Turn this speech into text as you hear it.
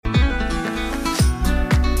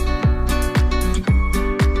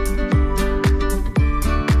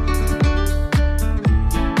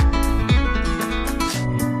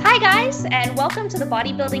welcome to the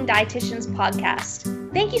Bodybuilding Dietitians podcast.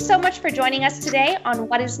 Thank you so much for joining us today on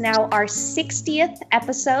what is now our 60th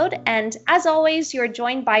episode. And as always, you're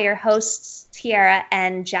joined by your hosts, Tiara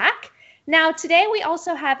and Jack. Now, today we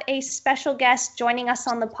also have a special guest joining us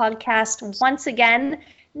on the podcast once again.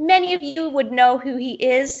 Many of you would know who he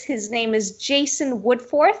is. His name is Jason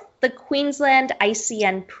Woodforth, the Queensland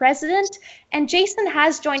ICN president. And Jason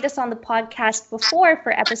has joined us on the podcast before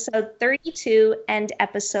for episode 32 and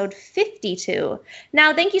episode 52.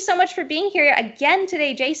 Now, thank you so much for being here again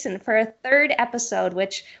today, Jason, for a third episode,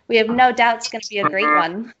 which we have no doubt is going to be a great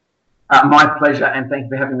one. My pleasure, and thank you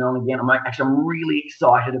for having me on again. I'm really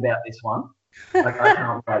excited about this one. I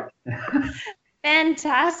can't wait.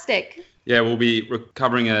 Fantastic. Yeah, we'll be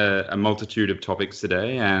covering a multitude of topics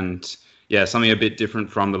today, and something a bit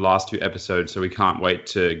different from the last two episodes, so we can't wait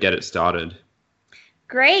to get it started.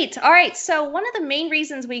 Great. All right. So one of the main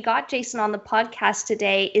reasons we got Jason on the podcast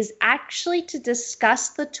today is actually to discuss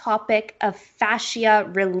the topic of fascia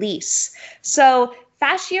release. So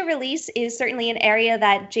fascia release is certainly an area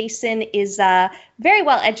that Jason is very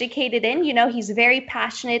well educated in. You know, he's very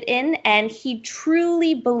passionate in, and he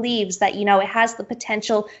truly believes that, you know, it has the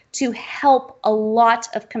potential to help a lot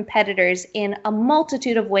of competitors in a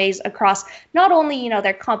multitude of ways across not only, you know,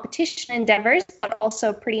 their competition endeavors, but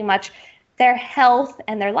also pretty much their health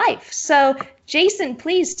and their life. So Jason,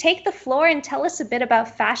 please take the floor and tell us a bit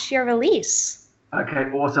about fascia release. Okay,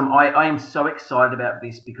 awesome. I am so excited about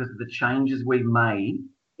this because of the changes we've made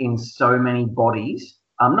in so many bodies,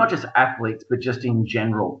 not just athletes, but just in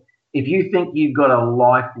general. If you think you've got a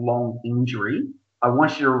lifelong injury, I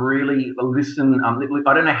want you to really listen. I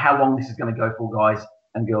don't know how long this is going to go for, guys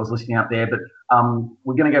and girls listening out there, but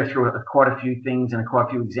we're going to go through quite a few things and quite a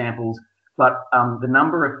few examples. But the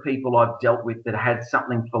number of people I've dealt with that had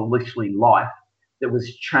something for literally life that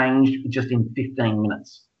was changed just in 15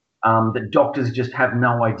 minutes. That doctors just have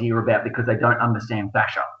no idea about because they don't understand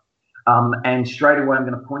fascia. And straight away, I'm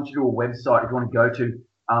going to point you to a website if you want to go to, because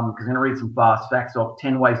I'm going to read some fast facts of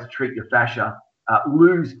 10 ways to treat your fascia,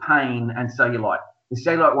 lose pain and cellulite. The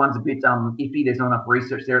cellulite one's a bit iffy. There's not enough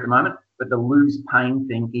research there at the moment, but the lose pain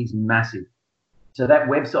thing is massive. So that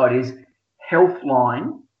website is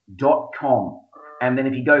healthline.com. And then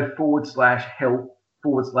if you go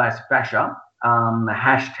 /health/fascia,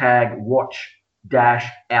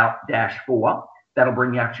 #watch-out-4, that'll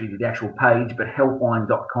bring you actually to the actual page, but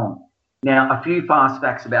healthline.com. Now, a few fast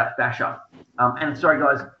facts about fascia. And sorry,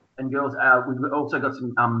 guys and girls, we've also got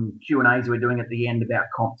some Q&As we're doing at the end about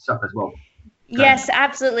comp stuff as well. Yes,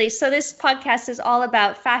 absolutely. So this podcast is all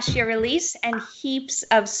about fascia release and heaps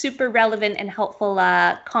of super relevant and helpful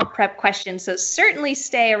comp prep questions. So certainly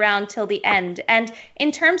stay around till the end. And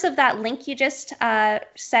in terms of that link you just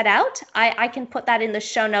set out, I can put that in the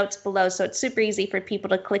show notes below. So it's super easy for people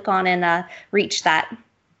to click on and reach that.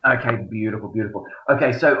 Okay, beautiful, beautiful.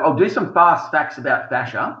 Okay, so I'll do some fast facts about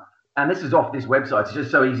fascia. And this is off this website. It's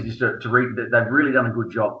just so easy just to read. They've really done a good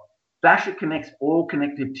job. Fascia connects all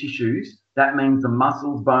connective tissues. That means the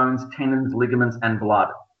muscles, bones, tendons, ligaments, and blood.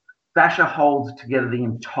 Fascia holds together the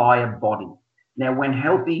entire body. Now, when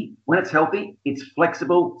it's healthy, it's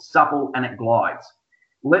flexible, supple, and it glides.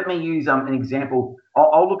 Let me use an example.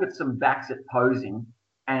 I'll look at some backs at posing,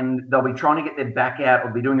 and they'll be trying to get their back out, or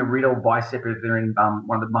be doing a rear delt bicep if they're in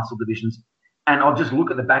one of the muscle divisions. And I'll just look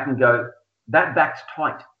at the back and go, that back's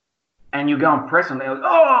tight. And you go and press on it, and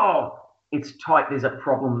oh, it's tight. There's a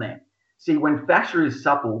problem there. See, when fascia is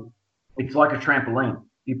supple, it's like a trampoline.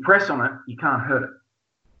 You press on it, you can't hurt it.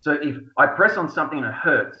 So if I press on something and it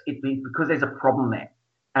hurts, it's because there's a problem there.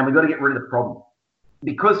 And we've got to get rid of the problem.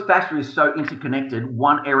 Because fascia is so interconnected,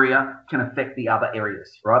 one area can affect the other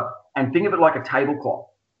areas, right? And think of it like a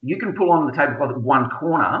tablecloth. You can pull on the tablecloth at one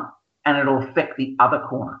corner and it'll affect the other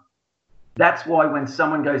corner. That's why when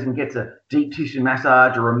someone goes and gets a deep tissue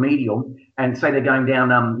massage or a medial, and say they're going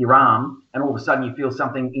down your arm, and all of a sudden you feel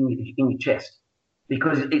something in your chest,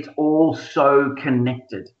 because it's all so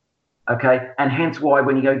connected, okay? And hence why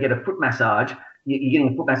when you go get a foot massage, you're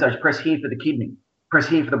getting a foot massage, press here for the kidney, press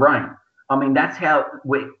here for the brain. I mean, that's how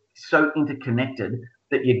we're so interconnected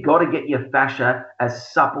that you've got to get your fascia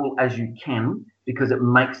as supple as you can, because it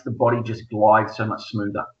makes the body just glide so much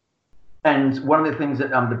smoother. And one of the things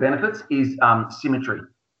that the benefits is symmetry.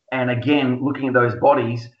 And again, looking at those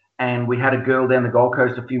bodies, and we had a girl down the Gold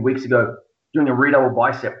Coast a few weeks ago doing a rear delt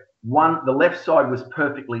bicep. The left side was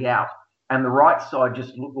perfectly out, and the right side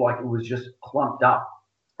just looked like it was just clumped up.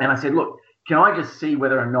 And I said, look, can I just see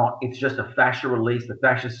whether or not it's just a fascia release, the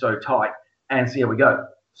fascia's so tight, and see how we go.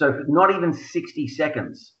 So for not even 60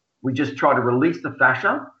 seconds, we just try to release the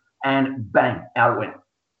fascia, and bang, out it went.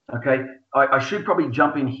 Okay, I should probably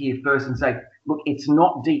jump in here first and say look, it's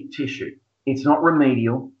not deep tissue. It's not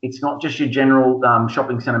remedial. It's not just your general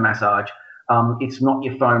shopping centre massage. It's not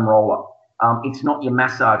your foam roller. It's not your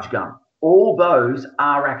massage gun. All those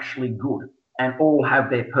are actually good and all have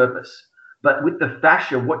their purpose. But with the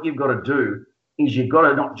fascia, what you've got to do is you've got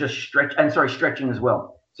to not just stretch, and stretching as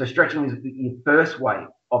well. So stretching is your first way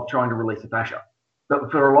of trying to release the fascia. But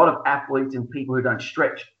for a lot of athletes and people who don't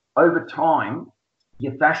stretch, over time,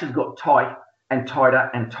 your fascia's got tight and tighter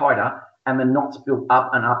and tighter, and the knots built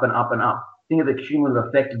up and up and up and up. Think of the cumulative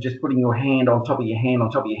effect of just putting your hand on top of your hand, on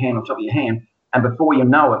top of your hand, on top of your hand, and before you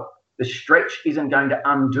know it, the stretch isn't going to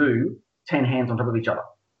undo 10 hands on top of each other,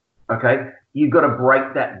 okay? You've got to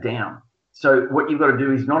break that down. So what you've got to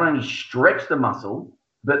do is not only stretch the muscle,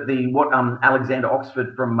 but what Alexander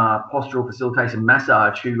Oxford from Postural Facilitation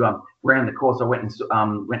Massage, who ran the course I went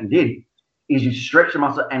and did, is you stretch the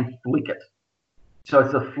muscle and flick it. So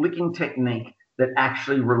it's the flicking technique that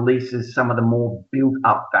actually releases some of the more built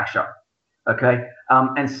up fascia, okay?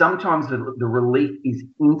 And sometimes the relief is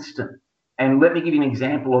instant. And let me give you an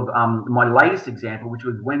example of my latest example, which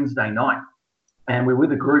was Wednesday night. And we're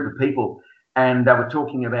with a group of people and they were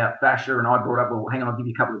talking about fascia, and I brought up, well, hang on, I'll give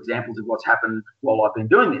you a couple of examples of what's happened while I've been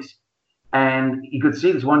doing this. And you could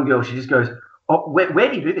see this one girl, she just goes, oh,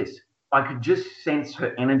 where do you do this? I could just sense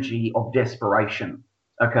her energy of desperation,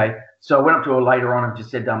 okay? So I went up to her later on and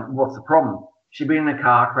just said, what's the problem? She'd been in a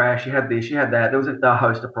car crash, she had this, she had that, there was a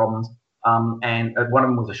host of problems, and one of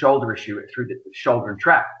them was a shoulder issue, it threw the shoulder and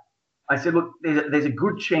trap. I said, look, there's a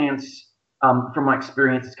good chance from my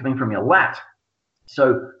experience it's coming from your lat.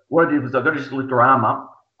 So what I did was I got to just lift her arm up.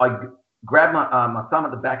 I grabbed my thumb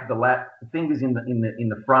at the back of the lat, the fingers in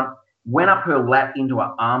the front, went up her lat into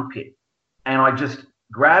her armpit, and I just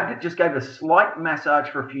grabbed it, just gave it a slight massage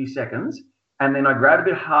for a few seconds, and then I grabbed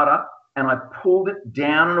a bit harder and I pulled it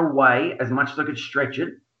down and away as much as I could stretch it,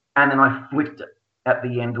 and then I flicked it at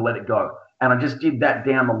the end to let it go. And I just did that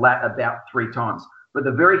down the lat about 3 times. But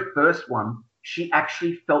the very first one, she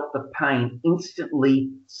actually felt the pain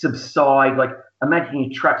instantly subside. Like, imagine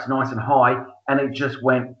your trap's nice and high, and it just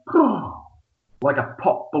went like a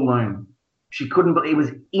pop balloon. She couldn't believe it.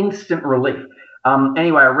 Was instant relief.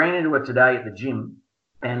 Anyway, I ran into her today at the gym,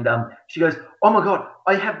 and she goes, oh my God,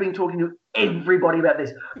 I have been talking to everybody about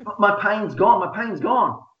this. My pain's gone. My pain's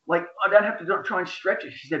gone. Like, I don't have to try and stretch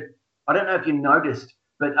it. She said, I don't know if you noticed,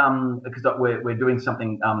 but because we're doing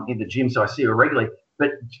something in the gym, so I see her regularly.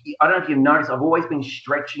 But I don't know if you've noticed, I've always been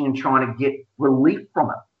stretching and trying to get relief from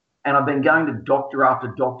it. And I've been going to doctor after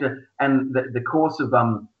doctor. And the course of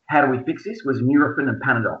how do we fix this was Nurofen and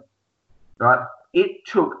Panadol, right? It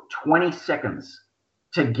took 20 seconds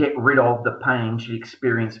to get rid of the pain she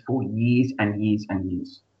experienced for years and years and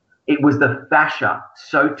years. It was the fascia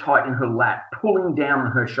so tight in her lat, pulling down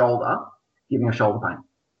on her shoulder, giving her shoulder pain.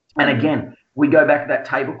 And again, we go back to that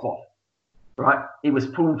tablecloth, right? It was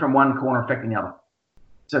pulling from one corner, affecting the other.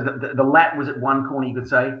 So the lat was at one corner, you could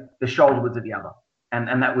say, the shoulder was at the other.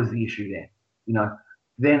 And that was the issue there, you know.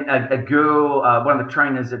 Then a girl, one of the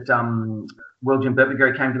trainers at World Gym Burpee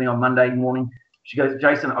came to me on Monday morning. She goes,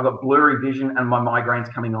 Jason, I've got blurry vision and my migraine's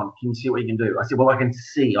coming on. Can you see what you can do? I said, well, I can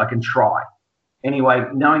see, I can try. Anyway,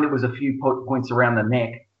 knowing there was a few points around the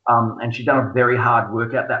neck, and she'd done a very hard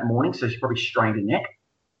workout that morning, so she probably strained her neck.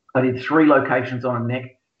 I did 3 locations on her neck.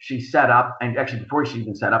 She sat up, and actually before she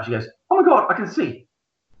even sat up, she goes, oh my God, I can see.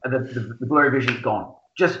 The blurry vision's gone,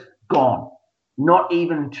 just gone. Not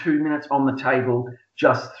even 2 minutes on the table,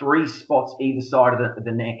 just 3 spots either side of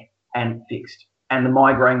the neck and fixed. And the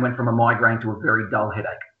migraine went from a migraine to a very dull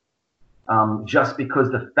headache, just because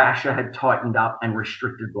the fascia had tightened up and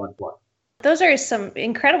restricted blood flow. Those are some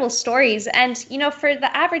incredible stories. And, you know, for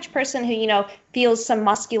the average person who, you know, feels some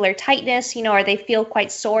muscular tightness, you know, or they feel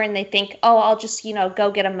quite sore and they think, oh, I'll just, you know, go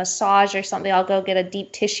get a massage or something. I'll go get a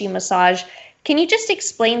deep tissue massage. Can you just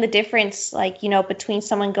explain the difference, like, you know, between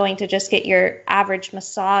someone going to just get your average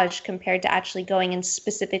massage compared to actually going and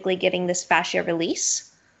specifically getting this fascia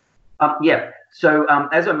release? Yeah. So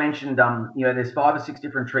as I mentioned, you know, there's 5 or 6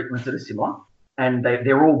 different treatments that are similar, and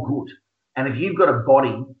they're all good. And if you've got a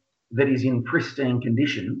body that is in pristine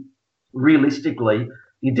condition, realistically,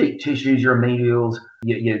 your deep tissues, your medials,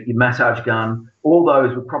 your massage gun, all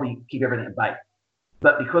those would probably keep everything at bay.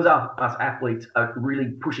 But because us athletes are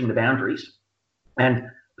really pushing the boundaries, and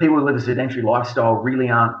people who live a sedentary lifestyle really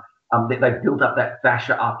aren't, they've built up that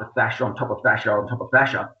fascia after fascia on top of fascia on top of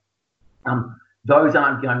fascia, those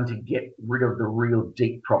aren't going to get rid of the real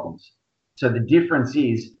deep problems. So the difference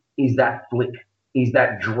is that flick, is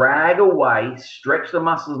that drag away, stretch the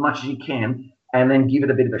muscle as much as you can, and then give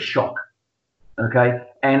it a bit of a shock. Okay,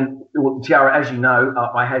 and well, Tiara, as you know,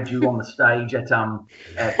 I had you on the stage at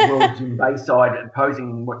World Gym Bayside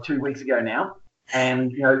posing 2 weeks ago now,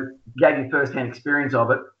 and gave you first-hand experience of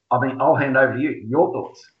it. I mean, I'll hand over to you. Your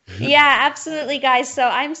thoughts? Yeah, absolutely, guys. So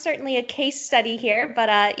I'm certainly a case study here,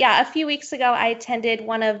 but yeah, a few weeks ago, I attended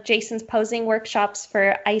one of Jason's posing workshops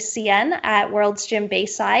for ICN at World's Gym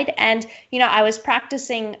Bayside. And, I was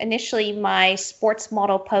practicing initially my sports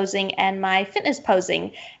model posing and my fitness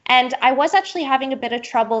posing. And I was actually having a bit of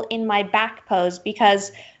trouble in my back pose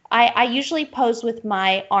because I usually pose with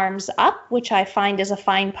my arms up, which I find is a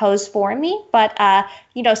fine pose for me. But,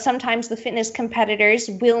 sometimes the fitness competitors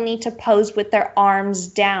will need to pose with their arms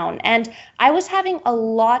down. And I was having a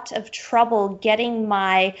lot of trouble getting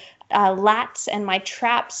my lats and my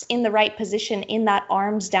traps in the right position in that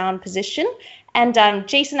arms down position. And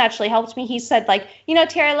Jason actually helped me. He said,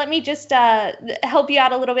 Tara, let me just help you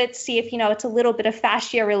out a little bit, see if, it's a little bit of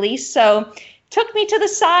fascia release. So took me to the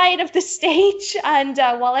side of the stage, and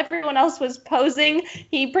while everyone else was posing,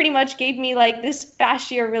 he pretty much gave me this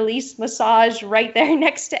fascia release massage right there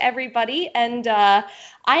next to everybody. And I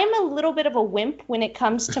am a little bit of a wimp when it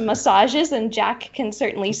comes to massages, and Jack can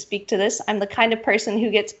certainly speak to this. I'm the kind of person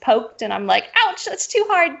who gets poked and I'm like, ouch, that's too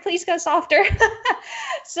hard, please go softer.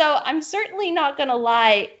 So I'm certainly not gonna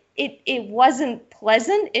lie, it wasn't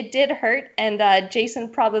pleasant. It did hurt, and Jason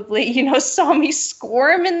probably saw me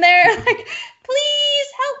squirm in there, like, please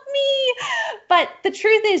help me. But the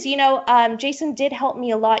truth is, Jason did help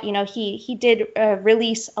me a lot. He did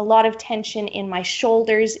release a lot of tension in my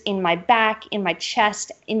shoulders, in my back, in my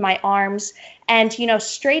chest, in my arms. And,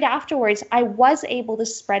 straight afterwards, I was able to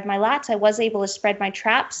spread my lats. I was able to spread my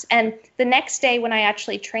traps. And the next day when I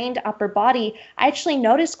actually trained upper body, I actually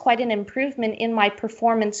noticed quite an improvement in my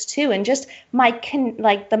performance too. And just my,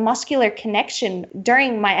 the muscular connection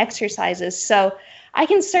during my exercises. So I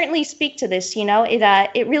can certainly speak to this.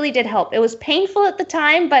 It really did help. It was painful at the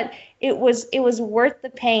time, but it was worth the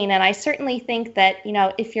pain. And I certainly think that,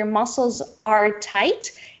 if your muscles are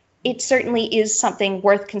tight, it certainly is something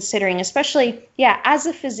worth considering, especially, as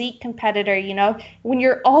a physique competitor, when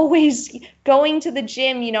you're always going to the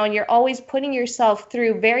gym, and you're always putting yourself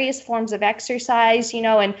through various forms of exercise,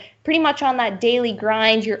 and pretty much on that daily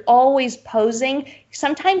grind, you're always posing.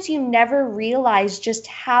 Sometimes you never realize just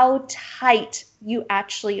how tight you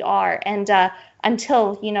actually are. And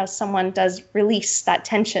until, someone does release that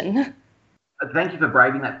tension. Thank you for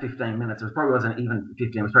braving that 15 minutes. It probably wasn't even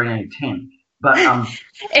 15, it was probably only 10. But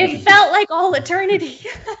it felt like all eternity.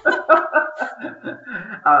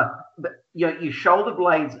 Your shoulder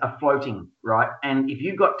blades are floating, right? And if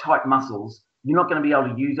you've got tight muscles, you're not going to be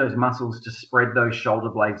able to use those muscles to spread those shoulder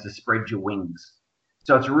blades, to spread your wings.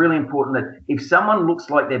 So it's really important that if someone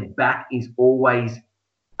looks like their back is always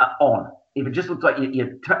on, if it just looks like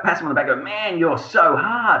you pass them on the back, go, man, you're so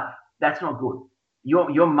hard, that's not good.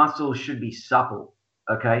 Your muscles should be supple.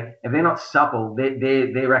 Okay, if they're not supple,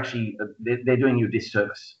 they're actually doing you a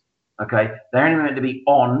disservice. Okay, they're only meant to be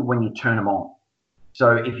on when you turn them on.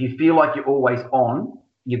 So if you feel like you're always on,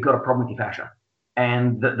 you've got a problem with your fascia,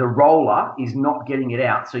 and the roller is not getting it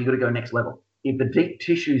out. So you've got to go next level. If the deep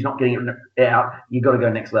tissue is not getting it out, you've got to go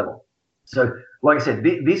next level. So, like I said,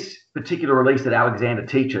 this particular release that Alexander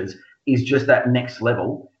teaches is just that next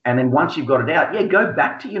level. And then once you've got it out, go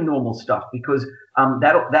back to your normal stuff, because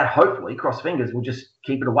that hopefully, cross fingers, will just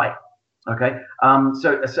keep it away. Okay.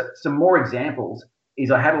 So some more examples is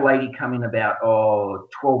I had a lady come in about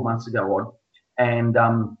 12 months ago, and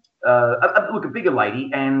a bigger lady,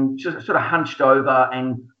 and just sort of hunched over,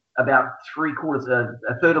 and about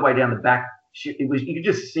a third of the way down the back, you could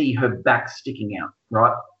just see her back sticking out,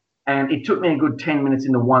 right? And it took me a good 10 minutes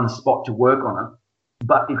in the one spot to work on it,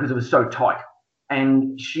 but because it was so tight.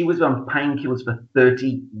 And she was on painkillers for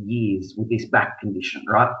 30 years with this back condition,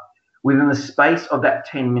 right? Within the space of that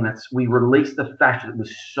 10 minutes, we released the fascia that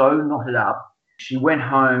was so knotted up. She went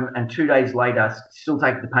home, and 2 days later, still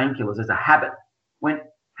taking the painkillers as a habit, went,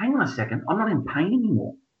 hang on a second, I'm not in pain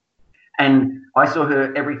anymore. And I saw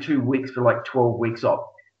her every 2 weeks for 12 weeks off,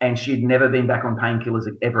 and she'd never been back on painkillers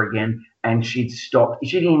ever again, and she'd stopped.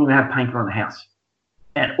 She didn't even have painkiller in the house.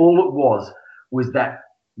 And all it was that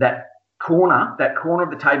corner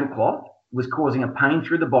of the tablecloth was causing a pain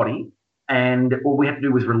through the body, and all we had to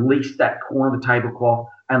do was release that corner of the tablecloth,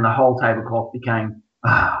 and the whole tablecloth became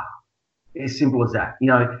as simple as that.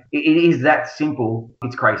 It is that simple.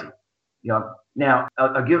 It's crazy. Now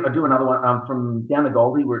I do another one from down the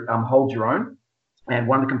Goldie, where Hold Your Own, and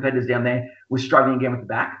one of the competitors down there was struggling again with the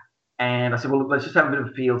back, and I said, well, let's just have a bit of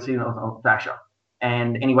a feel, see on fascia.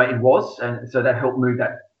 And anyway, it was, and so that helped move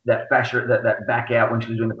that fascia, that back out when she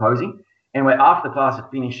was doing the posing. Anyway, after the class had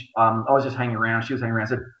finished, I was just hanging around. She was hanging around. I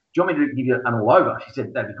said, do you want me to give you an all over? She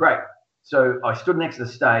said, that'd be great. So I stood next to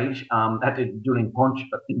the stage. Had to do an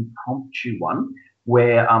impromptu one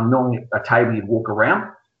where normally a table you'd walk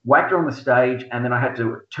around, whacked her on the stage, and then I had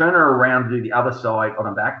to turn her around to do the other side on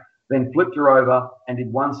her back, then flipped her over and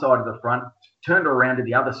did one side of the front, turned her around to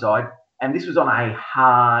the other side, and this was on a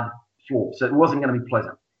hard floor, so it wasn't going to be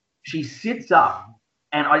pleasant. She sits up,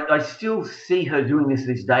 and I still see her doing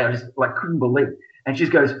this day. I just couldn't believe it. And she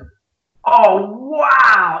just goes, oh,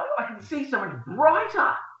 wow, I can see so much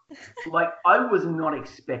brighter. I was not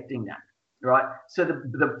expecting that, right? So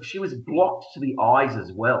she was blocked to the eyes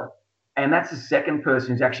as well. And that's the second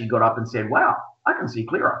person who's actually got up and said, wow, I can see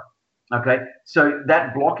clearer. Okay, so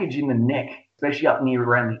that blockage in the neck, especially up near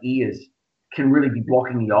around the ears, can really be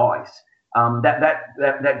blocking the eyes.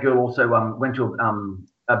 That girl also went to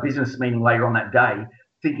a business meeting later on that day,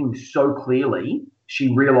 thinking so clearly,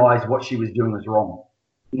 she realized what she was doing was wrong.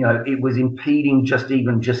 It was impeding just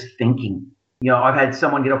thinking. I've had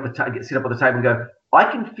someone sit up at the table and go,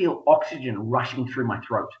 I can feel oxygen rushing through my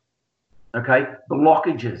throat. Okay,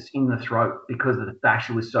 blockages in the throat because of the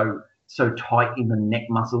fascia was so tight in the neck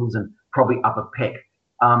muscles and probably upper pec.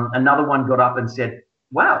 Another one got up and said,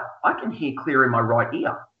 wow, I can hear clear in my right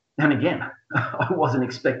ear. And again, I wasn't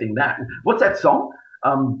expecting that. What's that song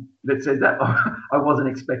that says that? I wasn't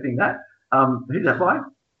expecting that. Who's that by?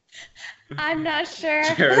 I'm not sure.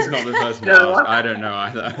 Tara's not the person to ask. I don't know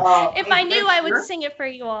either. If I knew, I would sing it for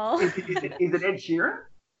you all. Is it Ed Sheeran?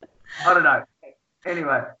 I don't know.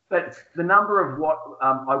 Anyway, but the number of what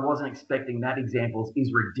I wasn't expecting that examples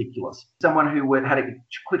is ridiculous. Someone who had a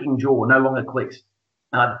clicking jaw no longer clicks.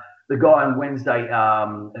 The guy on Wednesday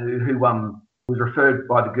who was referred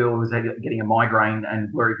by the girl who was getting a migraine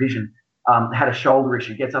and blurry vision, had a shoulder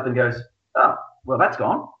issue, gets up and goes, oh, well, that's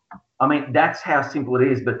gone. I mean, that's how simple it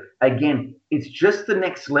is. But again, it's just the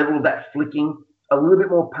next level of that flicking, a little bit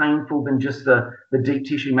more painful than just the deep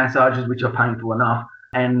tissue massages, which are painful enough,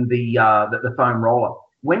 and the foam roller.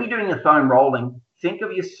 When you're doing the foam rolling, think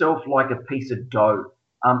of yourself like a piece of dough.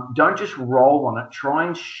 Don't just roll on it. Try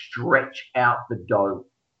and stretch out the dough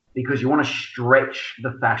because you want to stretch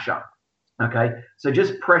the fascia. Okay, so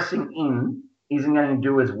just pressing in isn't going to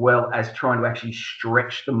do as well as trying to actually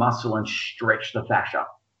stretch the muscle and stretch the fascia.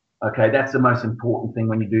 Okay, that's the most important thing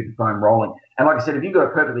when you do the foam rolling. And like I said, if you've got a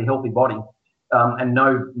perfectly healthy body and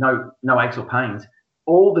no aches or pains,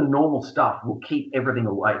 all the normal stuff will keep everything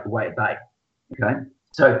away at bay. Okay,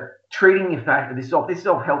 so treating your fascia, this is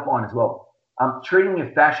off Healthline as well. Treating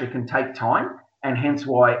your fascia can take time, and hence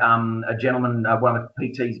why a gentleman, one of the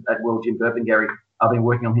PTs at World Gym Burpengary, I've been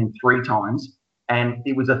working on him 3 times, and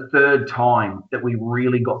it was a 3rd time that we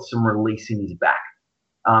really got some release in his back.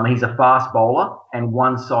 He's a fast bowler, and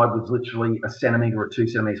one side was literally a centimetre or 2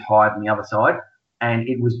 centimetres higher than the other side, and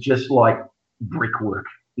it was just like brickwork,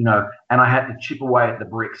 and I had to chip away at the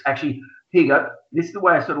bricks. Actually, here you go. This is the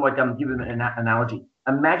way I sort of give him an analogy.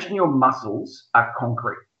 Imagine your muscles are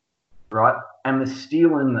concrete, right? And the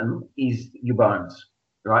steel in them is your bones,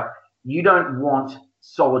 right? You don't want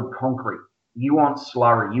solid concrete. You want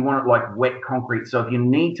slurry. You want it like wet concrete. So if you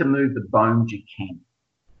need to move the bones, you can.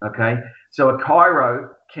 Okay? So a chiro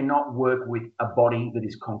cannot work with a body that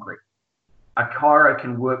is concrete. A chiro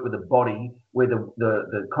can work with a body where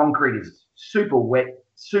the concrete is super wet,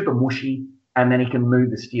 super mushy, and then he can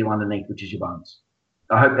move the steel underneath, which is your bones.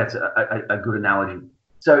 I hope that's a good analogy.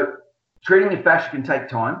 So treating your fascia can take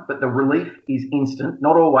time, but the relief is instant.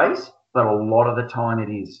 Not always, but a lot of the time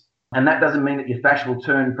it is. And that doesn't mean that your fascia will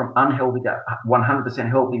turn from unhealthy to 100%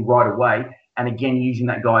 healthy right away. And again, using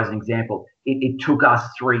that guy as an example, it took us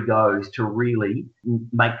 3 goes to really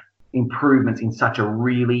make improvements in such a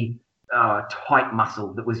really tight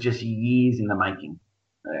muscle that was just years in the making.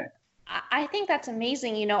 Yeah. I think that's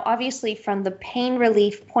amazing, obviously from the pain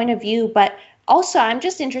relief point of view, but also I'm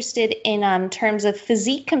just interested in terms of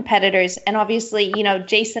physique competitors, and obviously,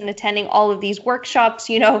 Jason attending all of these workshops,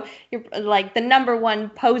 you're like the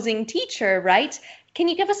 #1 posing teacher, right? Can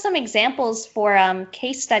you give us some examples for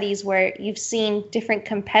case studies where you've seen different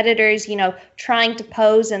competitors, trying to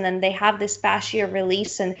pose and then they have this fascia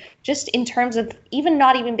release, and just in terms of even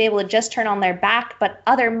not even be able to just turn on their back, but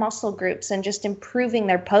other muscle groups and just improving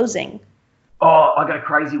their posing? Oh, I got a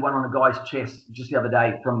crazy one on a guy's chest just the other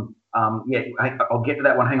day from, I'll get to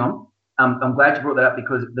that one. Hang on. I'm glad you brought that up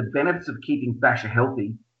because the benefits of keeping fascia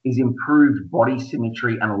healthy is improved body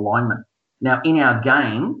symmetry and alignment. Now, in our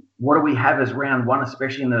game, what do we have as round 1,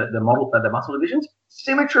 especially in the muscle divisions?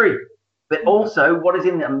 Symmetry. But also, what is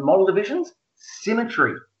in the model divisions?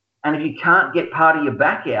 Symmetry. And if you can't get part of your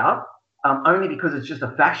back out, only because it's just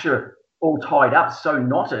a fascia all tied up, so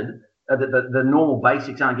knotted, the normal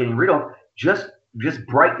basics aren't getting rid of, just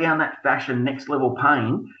break down that fascia next level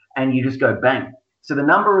pain, and you just go bang. So the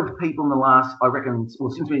number of people in the last, I reckon,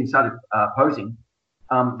 well, since we started posing,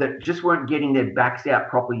 that just weren't getting their backs out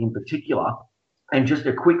properly in particular, and just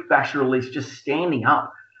a quick fascia release, just standing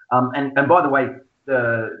up. And by the way,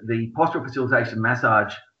 the postural facilitation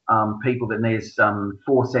massage people, that there's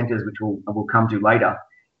 4 centres which we'll come to later.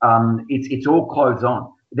 It's all clothes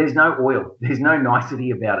on. There's no oil. There's no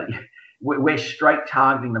nicety about it. We're straight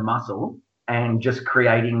targeting the muscle and just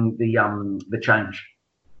creating the change.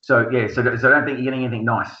 So yeah, so I don't think you're getting anything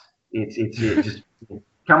nice. It's just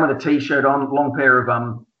come with a t-shirt on, long pair of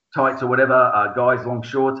tights or whatever, guys, long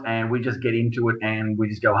shorts, and we just get into it and we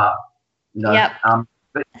just go hard. You know? Yep.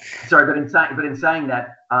 But in saying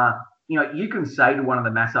that, you can say to one of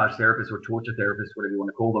the massage therapists or torture therapists, whatever you want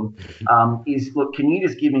to call them, is, look, can you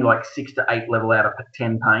just give me like 6 to 8 level out of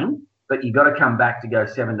 10 pain? But you've got to come back to go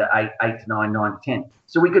 7 to 8, 8 to 9, 9 to 10.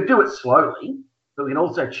 So we could do it slowly, but we can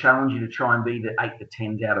also challenge you to try and be the 8 to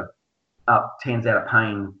 10s out of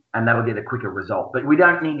pain, and that'll get a quicker result. But we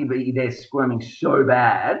don't need to be there squirming so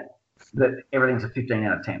bad that everything's a 15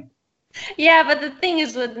 out of 10. Yeah, but the thing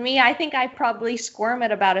is with me, I think I probably squirm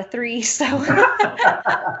at about a 3, so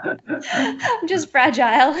I'm just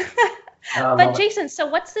fragile. But Jason, so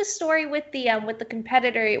what's this story with the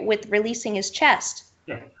competitor with releasing his chest?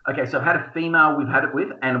 Yeah. Okay, so I've had a female we've had it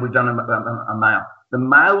with, and we've done a male. The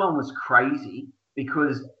male one was crazy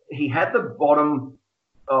because he had the bottom,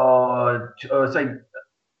 let's say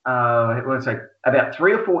about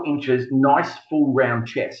 3 or 4 inches, nice full round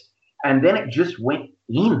chest, and then it just went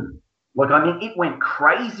in. It went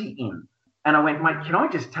crazy in. And I went, mate, can I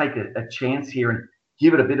just take a chance here and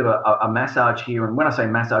give it a bit of a massage here? And when I say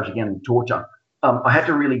massage, again, torture, I had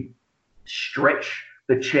to really stretch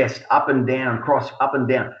the chest up and down, cross up and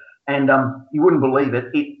down. And you wouldn't believe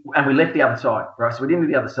it. And we left the other side, right? So we didn't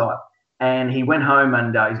do the other side. And he went home,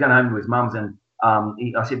 and he's going home to his mum's. And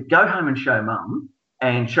I said, go home and show mum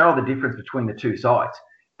and show her the difference between the 2 sides.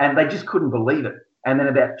 And they just couldn't believe it. And then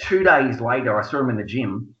about 2 days later, I saw him in the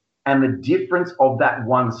gym. And the difference of that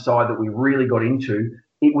one side that we really got into,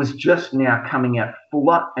 it was just now coming out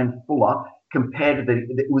fuller and fuller compared to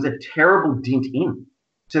it was a terrible dint in.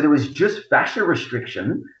 So there was just fascia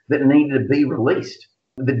restriction that needed to be released.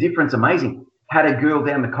 The difference, amazing. Had a girl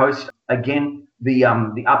down the coast, again, the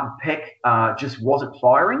upper pec just wasn't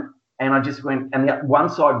firing. And I just went, and the one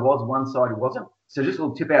side was, one side wasn't. So just a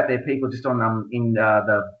little tip out there, people, just on in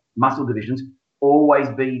the muscle divisions, always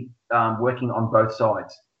be working on both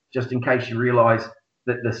sides, just in case you realise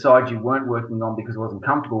that the side you weren't working on because it wasn't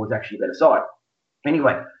comfortable was actually a better side.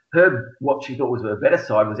 Anyway, what she thought was a better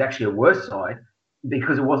side was actually a worse side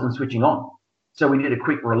because it wasn't switching on. So we did a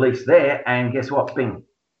quick release there, and guess what? Bing.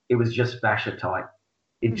 It was just fascia tight.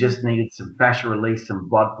 It just needed some fascia release, some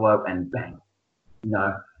blood flow, and bang.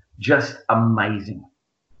 Just amazing.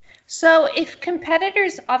 So if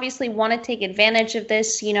competitors obviously want to take advantage of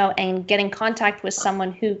this, and get in contact with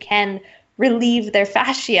someone who can release their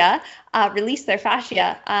fascia,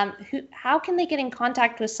 how can they get in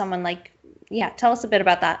contact with someone tell us a bit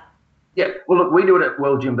about that. Yeah, well, look, we do it at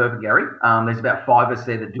World Gym Burpengary. There's about 5 of us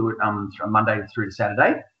there that do it from Monday through to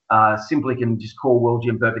Saturday. Simply can just call World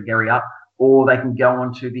Gym Burpengary up, or they can go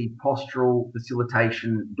onto the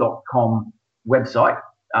posturalfacilitation.com website.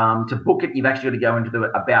 To book it, you've actually got to go into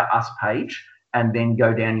the About Us page and then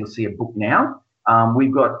go down. You'll see a book now.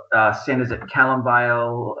 We've got centres at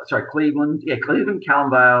Cleveland,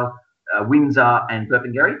 Callumvale, Windsor and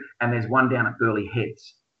Burpengary, and there's one down at Burleigh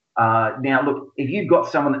Heads. Now, look, if you've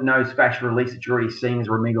got someone that knows fascia release that you're already seeing as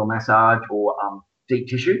remedial massage or deep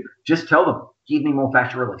tissue, just tell them, give me more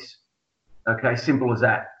fascia release. Okay, simple as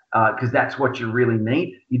that, because that's what you really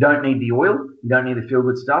need. You don't need the oil. You don't need the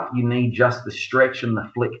feel-good stuff. You need just the stretch and the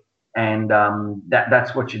flick. And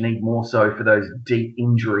that's what you need more so for those deep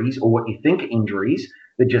injuries, or what you think are injuries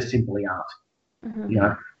that just simply aren't.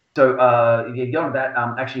 Mm-hmm. So if you go on that,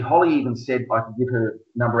 actually Holly even said I could give her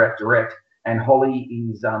number out direct, and Holly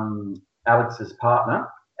is Alex's partner.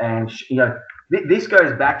 And she, this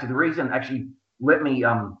goes back to the reason. Actually, let me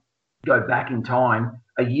go back in time.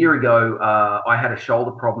 A year ago, I had a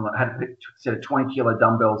shoulder problem. I had a set of 20 kilo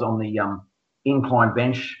dumbbells on the incline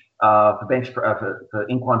bench. For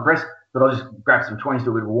incline press, but I'll just grab some 20s,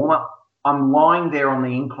 do a bit of a warm up. I'm lying there on the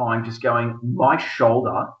incline just going, my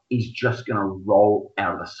shoulder is just going to roll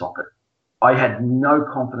out of the socket. I had no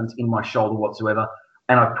confidence in my shoulder whatsoever,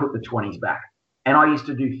 and I put the 20s back. And I used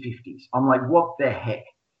to do 50s. I'm like, what the heck?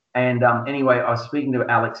 And anyway, I was speaking to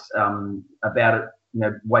Alex about it,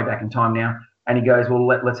 way back in time now, and he goes, well,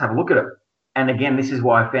 let's have a look at it. And again, this is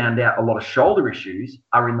why I found out a lot of shoulder issues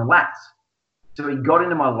are in the lats. So he got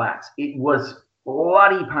into my lats. It was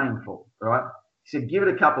bloody painful, right? He said, give it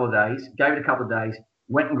a couple of days, gave it a couple of days,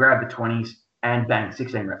 went and grabbed the 20s and bang,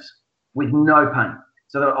 16 reps with no pain.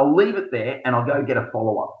 So that I'll leave it there and I'll go get a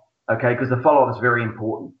follow-up, okay? Because the follow-up is very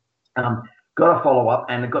important. Got a follow-up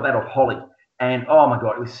and got that off Holly. And, oh, my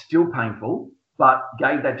God, it was still painful, but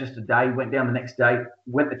gave that just a day, went down the next day,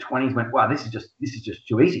 went the 20s, went, wow, this is just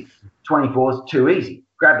too easy. 24s, too easy.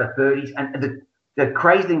 Grabbed the 30s. And the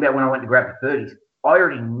crazy thing about when I went to grab the 30s, I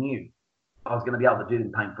already knew I was going to be able to do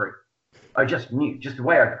them pain-free. I just knew, just the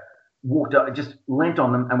way I walked up, just leant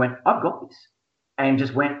on them and went, I've got this. And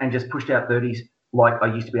just went and just pushed out 30s like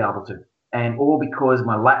I used to be able to. And all because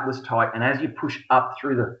my lat was tight. And as you push up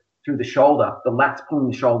through the shoulder, the lat's pulling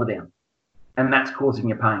the shoulder down. And that's causing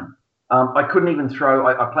you pain. I couldn't even throw.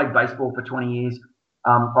 I played baseball for 20 years.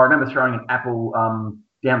 I remember throwing an apple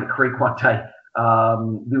down the creek one day. It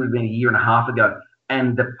would have been a year and a half ago.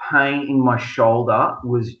 And the pain in my shoulder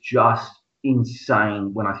was just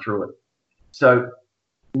insane when I threw it. So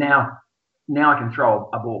now I can throw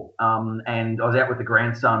a ball. And I was out with the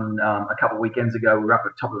grandson a couple of weekends ago. We were up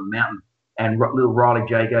at the top of the mountain. And little Riley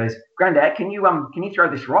J goes, Granddad, can you throw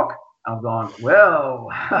this rock? I've gone, well,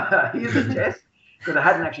 here's a test. Because I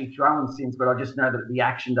hadn't actually thrown since, but I just know that the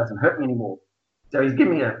action doesn't hurt me anymore. So he's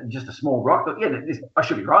given me just a small rock. But yeah, I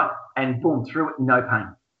should be right. And boom, threw it, no pain.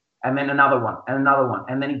 And then another one, and another one.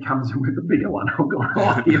 And then he comes in with a bigger one. I'm going,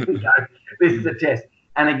 oh, here we go. This is a test.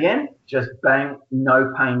 And again, just bang,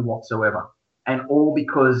 no pain whatsoever. And all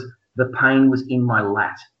because the pain was in my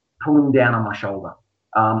lat, pulling down on my shoulder.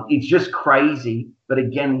 It's just crazy. But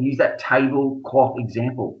again, use that tablecloth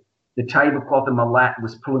example. The tablecloth in my lat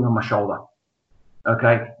was pulling on my shoulder.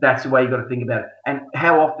 Okay, that's the way you got to think about it. And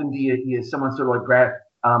how often do you someone sort of like grab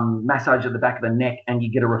massage at the back of the neck and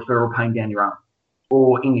you get a referral pain down your arm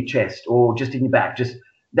or in your chest or just in your back?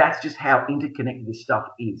 That's just how interconnected this stuff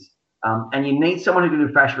is. And you need someone who can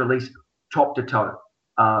do fascia release top to toe.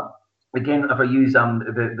 Again, if I use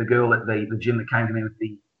the girl at the gym that came to me with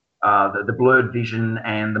the blurred vision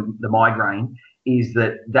and the migraine, is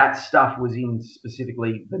that stuff was in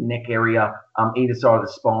specifically the neck area, either side of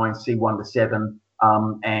the spine, C1 to 7,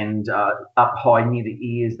 and up high near the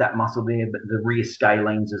ears, that muscle there, but the rear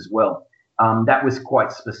scalenes as well. That was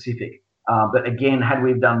quite specific. But again, had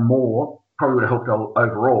we done more, probably would have helped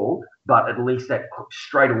overall, but at least that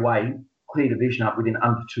straight away cleared the vision up within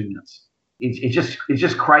under 2 minutes. It's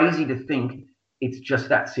just crazy to think it's just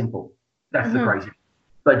that simple. That's the crazy.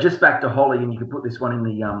 But just back to Holly, and you can put this one in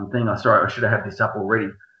the thing. Sorry, I should have had this up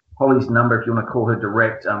already. Holly's number, if you want to call her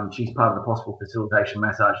direct, she's part of the Possible Facilitation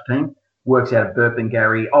Massage team. Works out of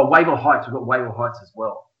Burpengary. Oh, Wavell Heights. We've got Wavell Heights as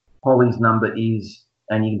well. Holly's number is,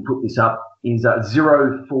 and you can put this up, is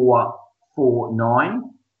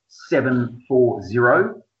 0449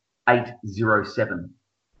 740 807.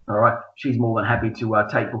 All right. She's more than happy to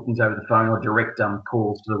take bookings over the phone or direct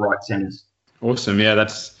calls to the right centres. Awesome. Yeah,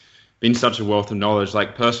 that's been such a wealth of knowledge.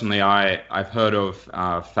 Like personally, I've heard of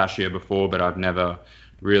fascia before, but I've never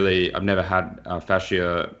had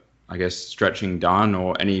fascia, I guess, stretching done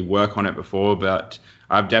or any work on it before. But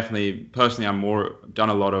I've definitely, personally, I'm more done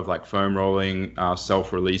a lot of like foam rolling,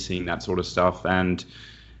 self-releasing, that sort of stuff. And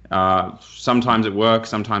sometimes it works,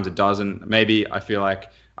 sometimes it doesn't. Maybe I feel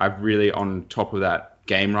like I'm really on top of that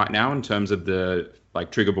game right now in terms of the like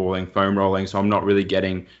trigger balling, foam rolling. So I'm not really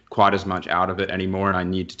getting quite as much out of it anymore. And I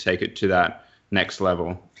need to take it to that next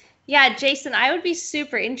level. Yeah, Jason, I would be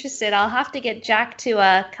super interested. I'll have to get Jack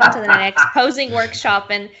to come to the next posing workshop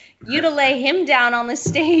and you to lay him down on the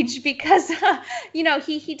stage because,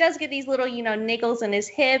 he does get these little, niggles in his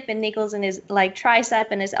hip and niggles in his like tricep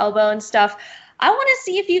and his elbow and stuff. I want to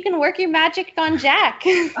see if you can work your magic on Jack.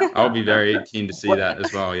 I'll be very keen to see that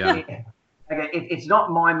as well, yeah. Okay, it's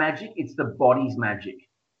not my magic, it's the body's magic.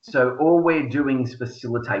 So all we're doing is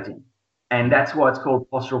facilitating. And that's why it's called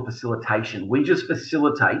postural facilitation. We just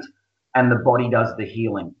facilitate and the body does the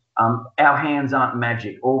healing. Our hands aren't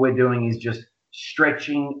magic. All we're doing is just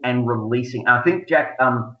stretching and releasing. And I think, Jack,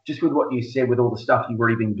 just with what you said, with all the stuff you've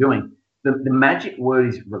already been doing, the magic word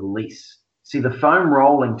is release. See, the foam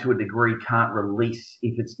rolling to a degree can't release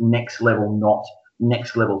if it's next level, not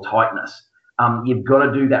next level tightness. You've got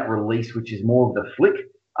to do that release, which is more of the flick,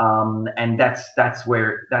 and that's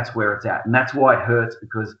where it's at, and that's why it hurts,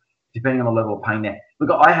 because depending on the level of pain there.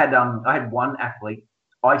 Look, I had one athlete.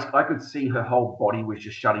 I could see her whole body was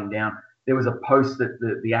just shutting down. There was a post that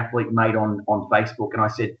the athlete made on Facebook, and I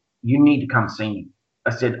said, "You need to come see me."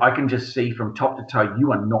 I said, "I can just see from top to toe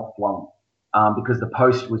you are not flowing," because the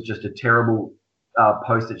post was just a terrible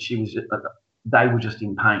post that they were just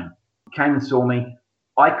in pain. came and saw me.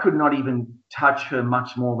 I could not even touch her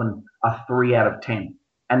much more than a 3 out of 10.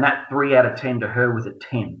 And that 3 out of 10 to her was a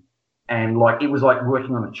 10. And like, it was like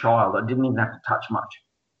working on a child. I didn't even have to touch much.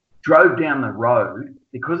 Drove down the road,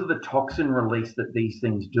 because of the toxin release that these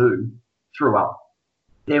things do, threw up.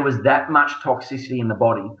 There was that much toxicity in the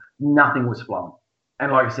body, nothing was flowing.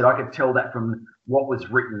 And like I said, I could tell that from what was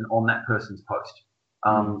written on that person's post.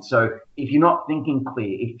 So if you're not thinking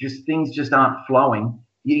clear, if just things just aren't flowing,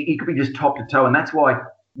 you could be just top to toe. And that's why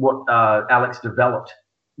what Alex developed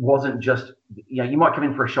wasn't just, you might come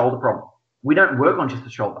in for a shoulder problem. We don't work on just the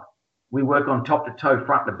shoulder. We work on top to toe,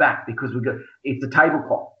 front to back, because it's a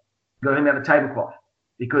tablecloth. You've got to have a tablecloth,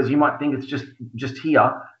 because you might think it's just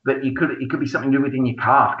here, but it could be something to do within your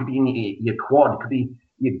calf, it could be in your quad, it could be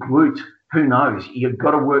your glute, who knows? You've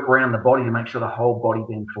got to work around the body to make sure the whole body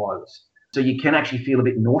then flows. So you can actually feel a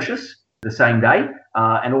bit nauseous the same day,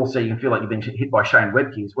 and also you can feel like you've been hit by Shane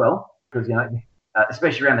Webke as well, because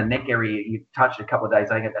especially around the neck area, you've touched it a couple of days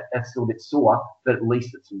later, that's still a bit sore, but at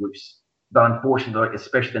least it's loose. But unfortunately,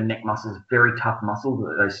 especially the neck muscles, very tough muscles,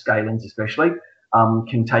 those scalenes especially,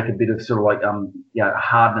 can take a bit of sort of like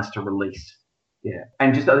hardness to release. Yeah.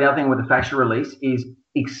 And just the other thing with the fascia release is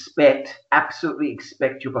absolutely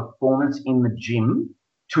expect your performance in the gym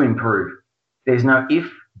to improve. There's no if,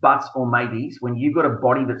 buts, or maybes. When you've got a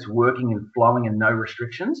body that's working and flowing and no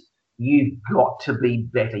restrictions, you've got to be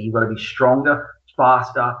better. You've got to be stronger,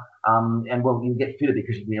 faster, and well, you get fitter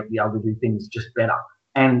because you'll be able to do things just better.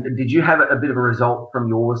 And did you have a bit of a result from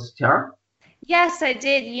yours, Tara? Yes, I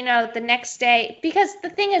did, the next day, because the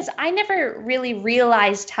thing is, I never really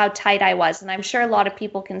realized how tight I was. And I'm sure a lot of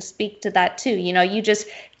people can speak to that too. You just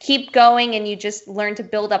keep going and you just learn to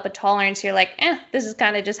build up a tolerance. You're like, this is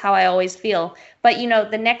kind of just how I always feel. But,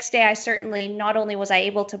 the next day I certainly, not only was I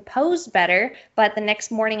able to pose better, but the next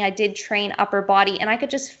morning I did train upper body, and I could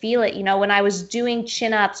just feel it. When I was doing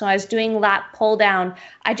chin-ups, when I was doing lat pull down,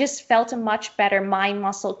 I just felt a much better mind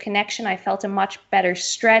muscle connection. I felt a much better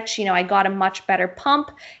stretch. I got a much better pump,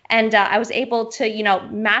 and I was able to,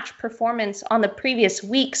 match performance on the previous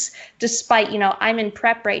weeks, despite, I'm in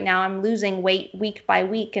prep right now. I'm losing weight week by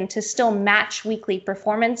week, and to still match weekly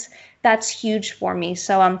performance, that's huge for me.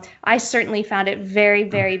 So I certainly found it very,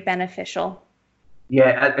 very beneficial.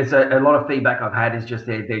 Yeah, it's a lot of feedback I've had is just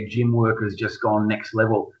their gym work has just gone next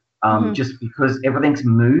level, just because everything's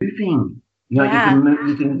moving. You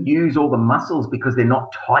can use all the muscles because they're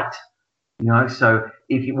not tight. So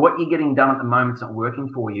if what you're getting done at the moment's not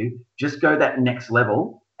working for you, just go that next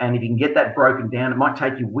level. And if you can get that broken down, it might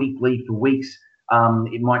take you weekly for weeks.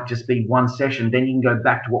 It might just be one session. Then you can go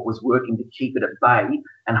back to what was working to keep it at bay,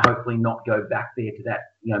 and hopefully not go back there to that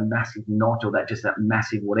massive knot or that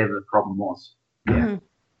massive whatever the problem was. Yeah. Mm-hmm.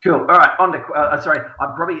 Cool. All right. On to sorry.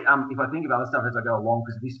 I'm probably if I think of other stuff as I go along,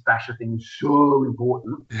 because this fascia thing is so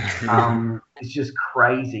important. It's just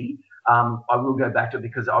crazy. I will go back to it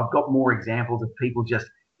because I've got more examples of people just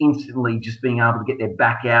instantly just being able to get their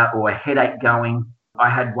back out or a headache going. I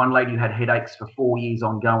had one lady who had headaches for 4 years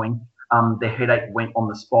ongoing. The headache went on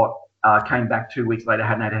the spot, came back 2 weeks later,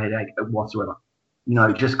 hadn't had a headache whatsoever.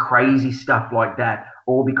 Just crazy stuff like that,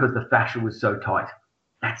 all because the fascia was so tight.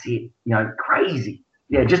 That's it. Crazy.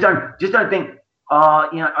 Yeah, just don't think,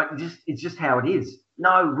 it's just how it is.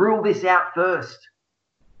 No, rule this out first.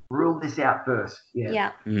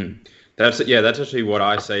 Yeah. Yeah. That's actually what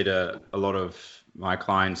I say to a lot of my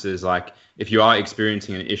clients is like, if you are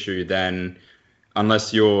experiencing an issue, then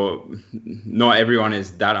unless not everyone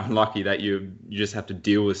is that unlucky that you just have to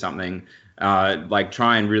deal with something,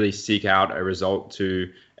 try and really seek out a result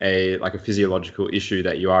to a physiological issue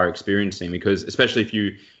that you are experiencing, because especially if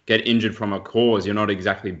you get injured from a cause, you're not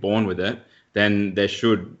exactly born with it, then there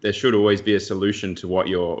should always be a solution to what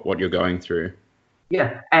you're going through.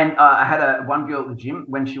 Yeah, and I had one girl at the gym,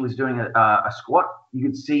 when she was doing a squat, you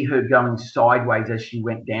could see her going sideways as she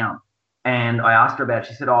went down. And I asked her about it.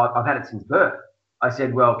 She said, I've had it since birth. I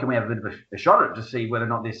said, well, can we have a bit of a shot at it to see whether or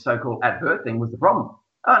not this so-called at birth thing was the problem?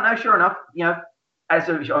 Oh, no, sure enough, as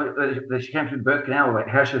she came through the birth canal,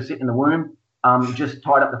 how she was sitting in the womb, just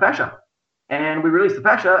tied up the fascia. And we released the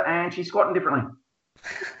fascia, and she's squatting differently.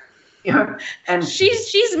 And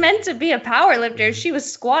she's meant to be a power lifter. She was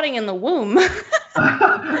squatting in the womb. No.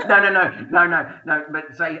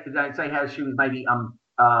 But say how she was maybe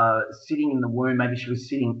sitting in the womb. Maybe she was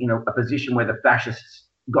sitting in a position where the fascia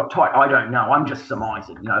got tight. I don't know. I'm just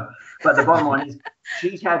surmising, But the bottom line is,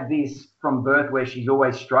 she's had this from birth where she's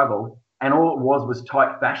always struggled, and all it was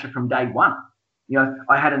tight fascia from day one.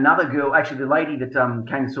 I had another girl, actually the lady that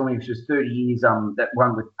came and saw me, she was 30 years, that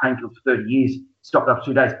one with painkillers for 30 years, stopped up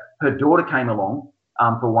 2 days. Her daughter came along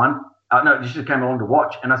for one. No, she just came along to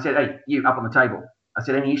watch. And I said, hey, you up on the table. I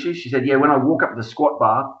said, any issues? She said, yeah, when I walk up to the squat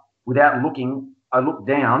bar, without looking, I look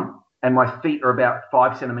down and my feet are about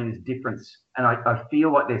 5 centimeters difference. And I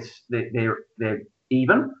feel like they're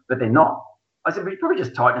even, but they're not. I said, but you're probably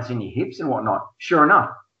just tightness in your hips and whatnot. Sure enough,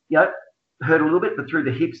 hurt a little bit, but through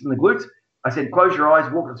the hips and the glutes. I said, close your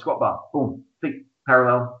eyes, walk to the squat bar. Boom, feet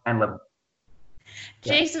parallel and level.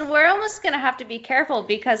 Jason, we're almost going to have to be careful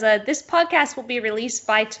because this podcast will be released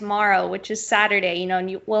by tomorrow, which is Saturday,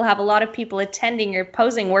 and we'll have a lot of people attending your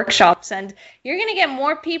posing workshops, and you're going to get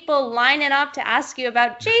more people lining up to ask you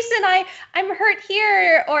about, Jason, I'm hurt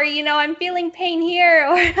here, or, I'm feeling pain here,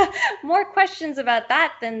 or more questions about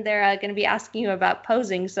that than they're going to be asking you about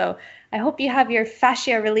posing. So I hope you have your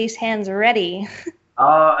fascia release hands ready.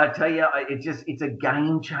 I tell you, it's a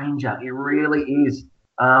game changer. It really is.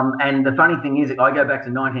 And the funny thing is, I go back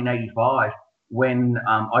to 1985 when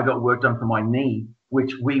I got work done for my knee,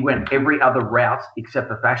 which we went every other route except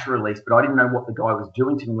the fascia release, but I didn't know what the guy was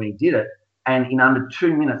doing to me when he did it. And in under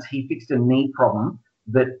 2 minutes, he fixed a knee problem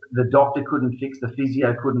that the doctor couldn't fix, the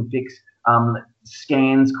physio couldn't fix,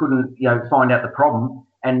 scans couldn't, find out the problem.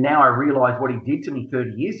 And now I realize what he did to me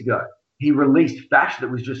 30 years ago. He released fascia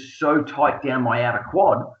that was just so tight down my outer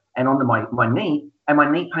quad and onto my knee, and my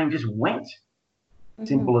knee pain just went.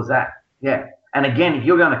 Simple as that. Yeah. And again, if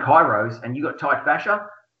you're going to chiros and you've got tight fascia,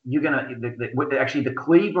 you're going to actually the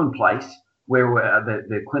Cleveland place where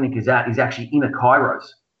the clinic is at is actually in a chiros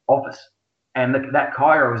office. And that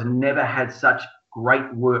chiro has never had such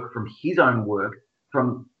great work from his own work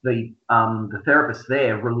from the therapist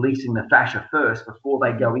there releasing the fascia first before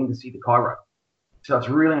they go in to see the chiro. So it's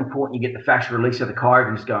really important you get the fascia release of the chiro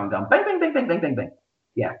and just going down, bang, bang, bang, bang, bang, bang, bang.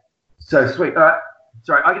 Yeah. So sweet. All right.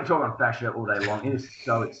 Sorry, I can talk on fascia all day long. It is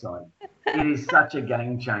so exciting. It is such a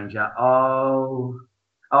game changer. Oh,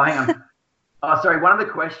 hang on. Oh, sorry. One of the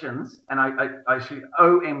questions, and I should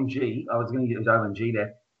OMG. I was going to use OMG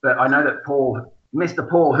there, but I know that Mr.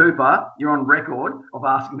 Paul Hooper, you're on record of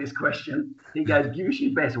asking this question. He goes, "Give us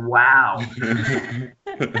your best." Wow.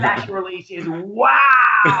 Fascia release is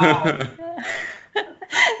wow.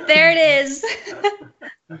 There it is.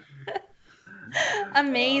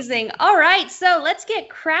 Amazing. All right, so let's get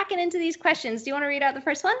cracking into these questions. Do you want to read out the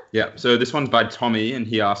first one? Yeah, so this one's by Tommy, and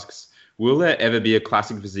he asks, will there ever be a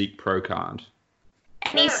Classic Physique Pro card?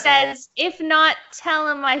 And he says, if not, tell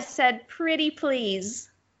him I said pretty please.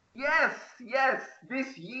 Yes,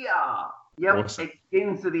 this year. Yep, Awesome. It's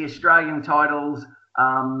into the Australian titles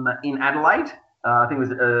in Adelaide. I think it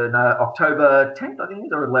was October 10th, I think it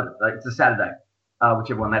is, or 11th. It's a Saturday.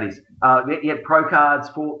 Whichever one that is. Pro cards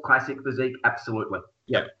for Classic Physique, absolutely.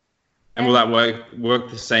 Yep. And will that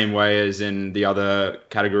work the same way as in the other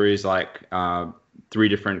categories, like 3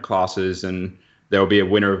 different classes, and there will be a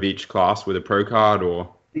winner of each class with a pro card, or?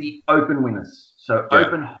 The open winners. So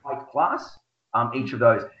open height class, each of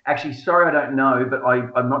those. Actually, sorry, I don't know, but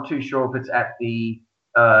I'm not too sure if it's at the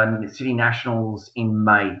City Nationals in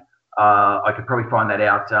May. I could probably find that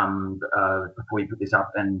out before you put this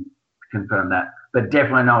up and confirm that. But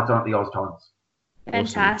definitely know it's on at the Oz titles.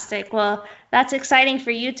 Fantastic. Awesome. Well, that's exciting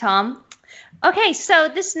for you, Tom. Okay, so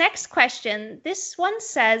this next question, this one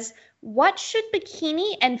says, what should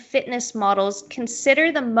bikini and fitness models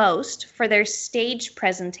consider the most for their stage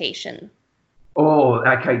presentation? Oh,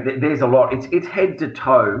 okay. There's a lot. It's head to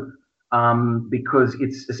toe because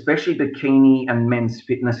it's especially bikini and men's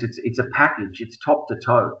fitness. It's a package. It's top to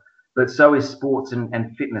toe. But so is sports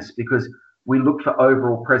and fitness because we look for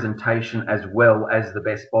overall presentation as well as the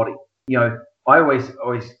best body. I always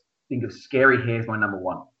think of scary hair as my number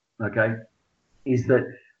one. Okay, is that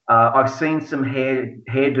I've seen some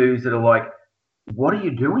hairdos that are like, what are you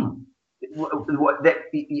doing?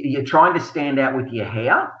 You're trying to stand out with your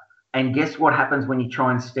hair, and guess what happens when you try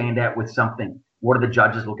and stand out with something? What do the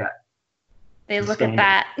judges look at? They look at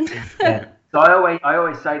that. Yeah. So I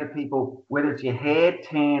always say to people, whether it's your hair,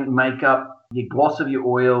 tan, makeup, your gloss of your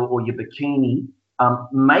oil, or your bikini,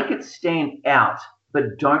 make it stand out,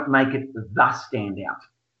 but don't make it the stand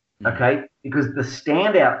out, okay? Because the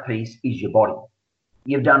standout piece is your body.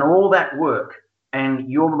 You've done all that work, and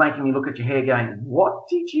you're making me look at your hair going, what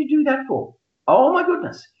did you do that for? Oh, my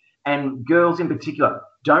goodness. And girls in particular,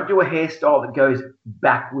 don't do a hairstyle that goes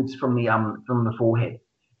backwards from the forehead,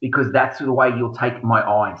 because that's the way you'll take my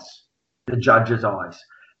eyes, the judge's eyes.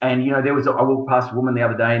 And, I walked past a woman the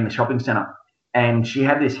other day in the shopping centre, and she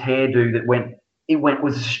had this hairdo that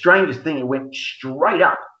was the strangest thing. It went straight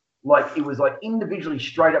up. It was like individually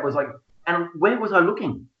straight up. It was like, and where was I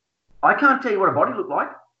looking? I can't tell you what her body looked like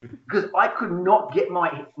because I could not get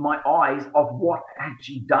my eyes off what had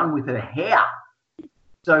she done with her hair.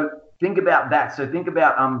 So think about that. So think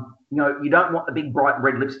about You don't want the big bright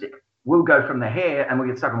red lipstick. We'll go from the hair and we'll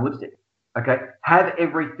get stuck on lipstick. Okay, have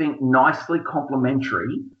everything nicely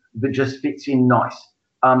complementary that just fits in nice.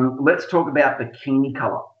 Let's talk about bikini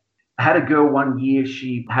color. I had a girl one year,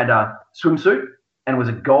 she had a swimsuit and it was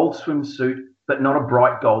a gold swimsuit, but not a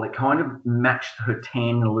bright gold. It kind of matched her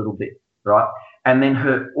tan a little bit, right? And then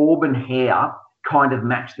her auburn hair kind of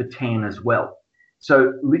matched the tan as well.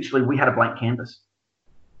 So literally we had a blank canvas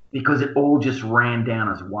because it all just ran down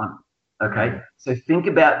as one. Okay, so think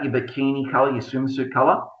about your bikini color, your swimsuit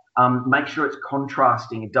color. Make sure it's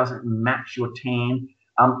contrasting. It doesn't match your tan.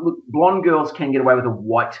 Look, blonde girls can get away with a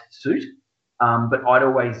white suit, but I'd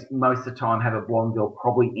always, most of the time, have a blonde girl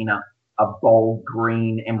probably in a bold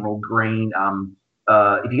green, emerald green.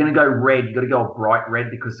 If you're going to go red, you've got to go a bright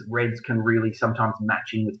red because reds can really sometimes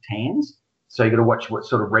match in with tans. So you've got to watch what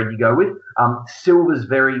sort of red you go with. Silvers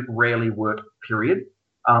very rarely work, period.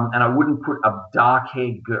 And I wouldn't put a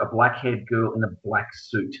dark-haired girl, a black-haired girl in a black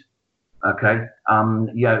suit. Okay, and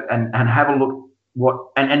have a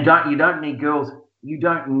look and you don't need girls. You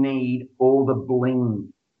don't need all the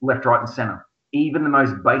bling left, right, and center. Even the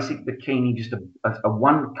most basic bikini, just a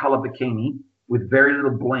one color bikini with very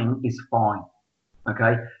little bling is fine.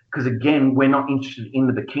 Okay, because again, we're not interested in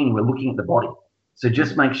the bikini. We're looking at the body. So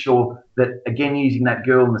just make sure that again, using that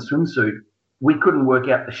girl in the swimsuit, we couldn't work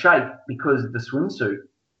out the shape because the swimsuit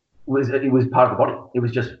was part of the body. It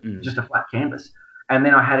was just a flat canvas. And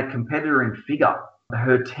then I had a competitor in figure.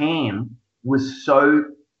 Her tan was so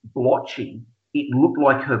blotchy, it looked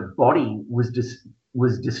like her body was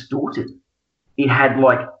distorted. It had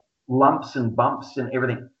like lumps and bumps and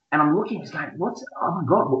everything. And I'm looking, it's like, oh my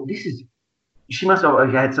God, well, she must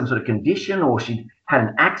have had some sort of condition or she had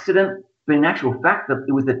an accident. But in actual fact, that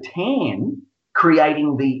it was the tan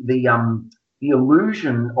creating the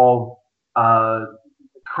illusion of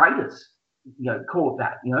craters. Call it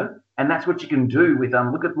that, and that's what you can do with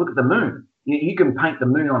look at the moon. You can paint the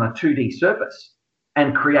moon on a 2D surface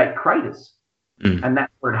and create craters, and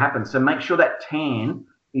that's where it happens. So make sure that tan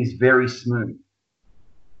is very smooth.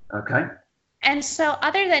 Okay. And so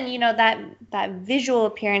other than, that visual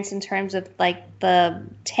appearance in terms of like the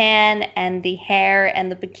tan and the hair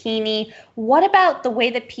and the bikini, what about the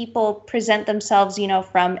way that people present themselves,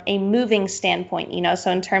 from a moving standpoint,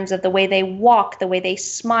 so in terms of the way they walk, the way they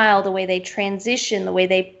smile, the way they transition, the way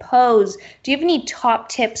they pose, do you have any top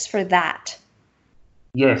tips for that?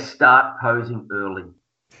 Yes, start posing early.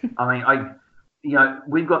 I mean,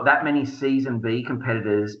 we've got that many season B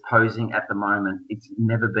competitors posing at the moment. It's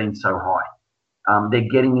never been so high. They're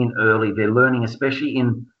getting in early. They're learning, especially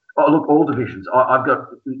in all divisions. I've got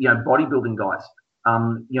bodybuilding guys.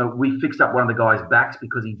 We fixed up one of the guys' backs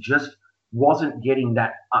because he just wasn't getting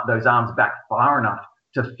those arms back far enough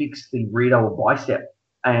to fix the rear or bicep.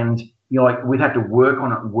 And we'd have to work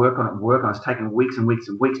on it. It's taken weeks and weeks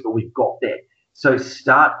and weeks, but we've got there. So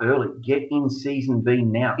start early. Get in season B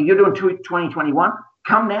now. If you're doing 2021,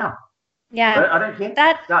 come now. Yeah, I don't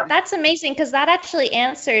care. That's amazing because that actually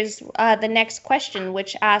answers the next question,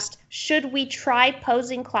 which asked, should we try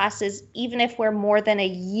posing classes even if we're more than a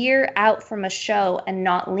year out from a show and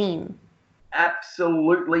not lean?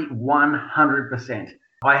 Absolutely, 100%.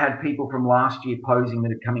 I had people from last year posing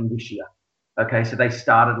that are coming this year. Okay, so they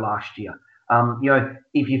started last year.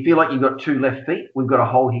 If you feel like you've got two left feet, we've got a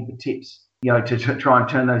whole heap of tips, to try and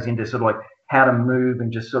turn those into sort of like how to move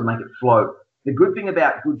and just sort of make it flow. The good thing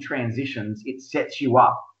about good transitions, it sets you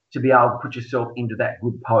up to be able to put yourself into that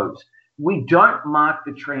good pose. We don't mark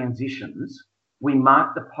the transitions. We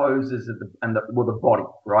mark the poses of the body,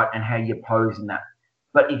 right, and how you pose in that.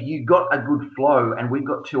 But if you've got a good flow, and we've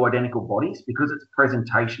got two identical bodies, because its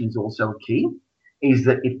presentation is also key, is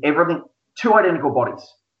that if everything, two identical bodies,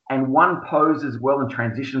 and one poses well and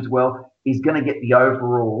transitions well, is going to get the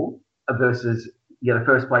overall versus the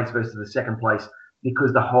first place versus the second place,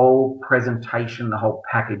 because the whole presentation, the whole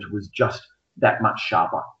package was just that much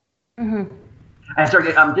sharper. Mm-hmm. And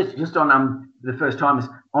sorry, just on the first time is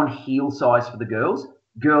on heel size for the girls.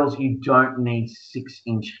 Girls, you don't need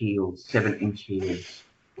 6-inch heels, 7-inch heels.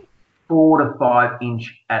 4 to 5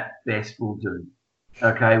 inch at best will do.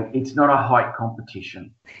 Okay, it's not a height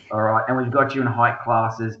competition. All right, and we've got you in height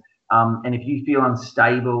classes. And if you feel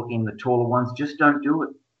unstable in the taller ones, just don't do it.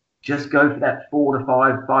 Just go for that 4 to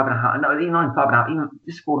 5, 5.5. No, even 5.5, even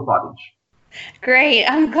just 4 to 5 inch. Great.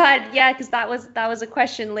 I'm glad. Yeah, because that was a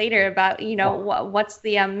question later about what's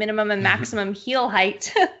the minimum and maximum heel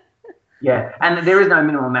height. Yeah, and there is no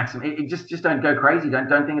minimum maximum. It just don't go crazy.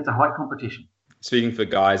 Don't think it's a height competition. Speaking for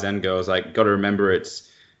guys and girls, got to remember it's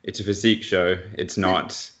a physique show. It's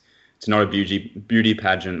not it's not a beauty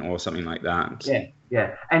pageant or something like that.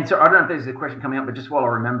 Yeah. And so I don't know if there's a question coming up, but just while I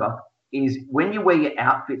remember, is when you wear your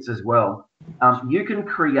outfits as well, you can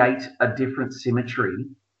create a different symmetry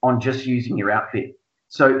on just using your outfit.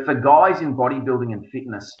 So for guys in bodybuilding and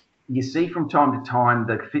fitness, you see from time to time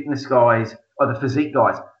the fitness guys or the physique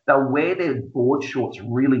guys, they'll wear their board shorts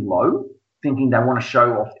really low, thinking they want to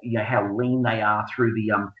show off, how lean they are through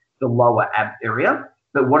the lower ab area.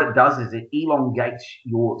 But what it does is it elongates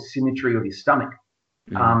your symmetry of your stomach,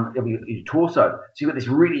 of your torso. So you've got this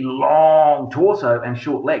really long torso and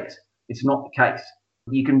short legs. It's not the case.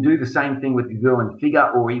 You can do the same thing with the girl in figure,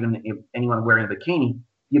 or even if anyone wearing a bikini.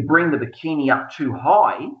 You bring the bikini up too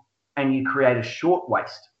high and you create a short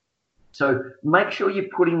waist. So make sure you're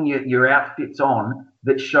putting your outfits on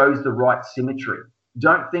that shows the right symmetry.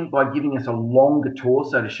 Don't think by giving us a longer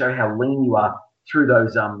torso to show how lean you are through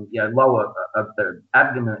those lower the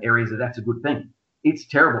abdomen areas that's a good thing. It's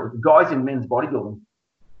terrible. Guys in men's bodybuilding,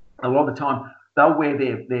 a lot of the time, they'll wear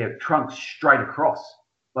their trunks straight across.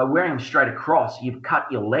 By wearing them straight across, you've cut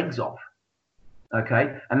your legs off.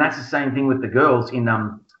 Okay? And that's the same thing with the girls in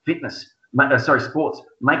sports.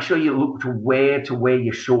 Make sure you look to wear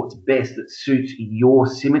your shorts best that suits your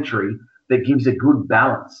symmetry, that gives a good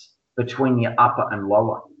balance between your upper and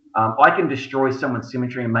lower. I can destroy someone's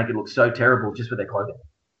symmetry and make it look so terrible just with their clothing.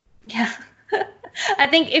 Yeah. I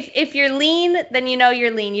think if you're lean, then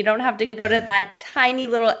you're lean. You don't have to go to that tiny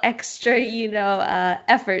little extra,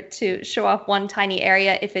 effort to show off one tiny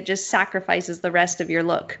area if it just sacrifices the rest of your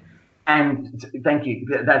look. And thank you.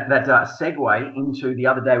 That segue into the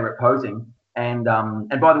other day we're at posing. And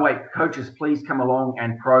by the way, coaches, please come along,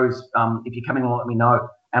 and pros, if you're coming along, let me know,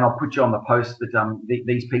 and I'll put you on the post that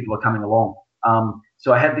these people are coming along.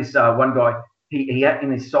 So I had this one guy. He had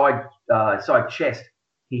in his side chest.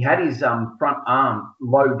 He had his front arm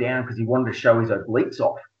low down because he wanted to show his obliques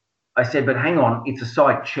off. I said, but hang on, it's a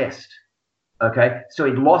side chest. Okay. So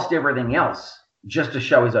he'd lost everything else just to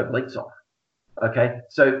show his obliques off. Okay.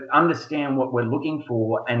 So understand what we're looking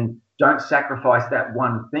for and don't sacrifice that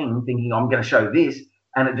one thing thinking I'm going to show this,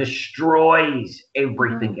 and it destroys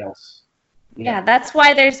everything else. Yeah, that's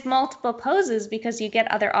why there's multiple poses, because you get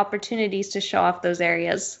other opportunities to show off those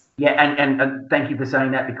areas. Yeah, and thank you for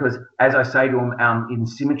saying that, because as I say to them in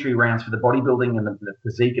symmetry rounds for the bodybuilding and the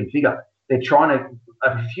physique and figure, they're trying to,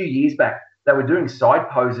 a few years back, they were doing side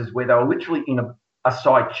poses where they were literally in a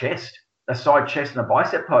side chest and a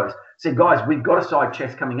bicep pose. Said, guys, we've got a side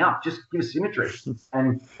chest coming up, just give us symmetry.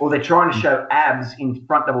 Or they're trying to show abs in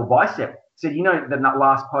front double bicep. Said, the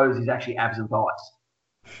last pose is actually abs and thighs.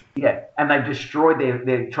 Yeah, and they've destroyed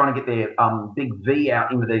they're trying to get their big V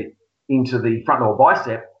out into the front double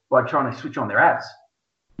bicep by trying to switch on their abs,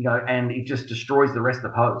 and it just destroys the rest of the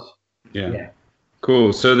pose. Yeah.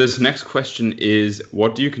 Cool. So this next question is,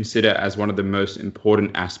 what do you consider as one of the most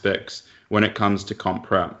important aspects when it comes to comp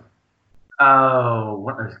prep? Oh,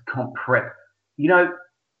 what is comp prep?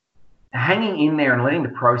 Hanging in there and letting the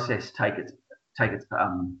process take its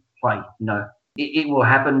play. It will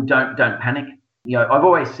happen. Don't panic. I've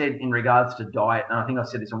always said in regards to diet, and I think I've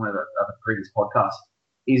said this on one of the previous podcasts,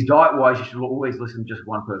 is diet-wise, you should always listen to just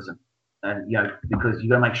one person, and because you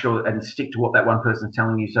got to make sure and stick to what that one person's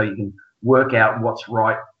telling you, so you can work out what's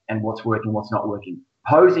right and what's working, what's not working.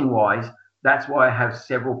 Posing-wise, that's why I have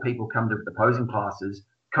several people come to the posing classes,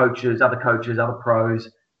 coaches, other pros,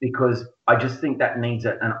 because I just think that needs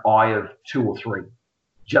an eye of 2 or 3,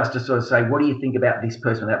 just to sort of say, what do you think about this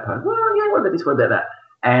person, that person? Well, yeah, what about this, what about that?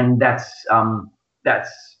 And that's on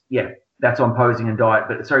posing and diet.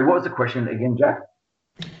 But sorry, what was the question again, Jack?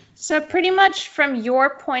 So pretty much from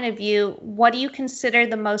your point of view, what do you consider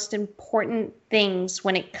the most important things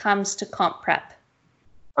when it comes to comp prep?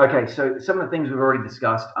 Okay, so some of the things we've already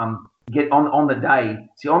discussed. Get on the day.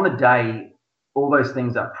 See, on the day, all those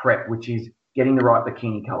things are prep, which is getting the right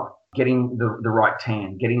bikini color, getting the right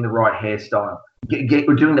tan, getting the right hairstyle,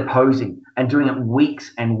 doing the posing and doing it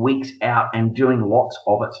weeks and weeks out and doing lots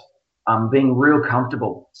of it. Being real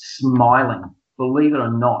comfortable, smiling. Believe it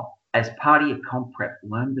or not, as part of your comp prep,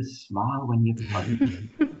 learn to smile when you're posing.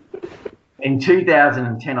 In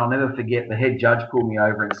 2010, I'll never forget, the head judge pulled me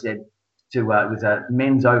over and said it was a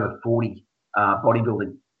men's over 40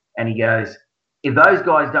 bodybuilding. And he goes, if those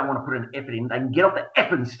guys don't want to put an effort in, they can get off the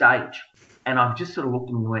effing stage. And I've just sort of looked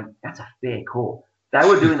at them and went, that's a fair call. They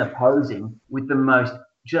were doing the posing with the most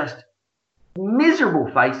just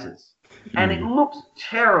miserable faces. And it looks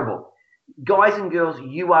terrible. Guys and girls,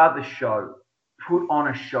 you are the show. Put on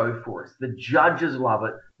a show for us. The judges love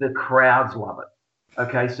it. The crowds love it.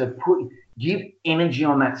 Okay, so give energy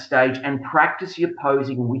on that stage and practice your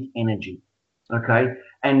posing with energy. Okay,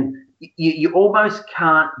 and you almost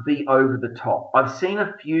can't be over the top. I've seen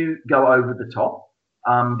a few go over the top.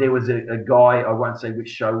 There was a guy, I won't say which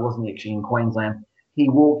show, wasn't actually in Queensland. He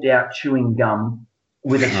walked out chewing gum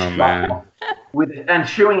with a strut, and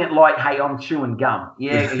chewing it like, "Hey, I'm chewing gum."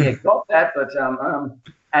 Yeah, got that, but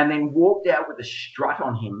and then walked out with a strut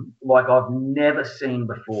on him like I've never seen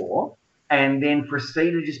before, and then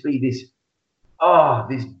proceeded to just be this, I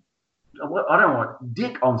don't know,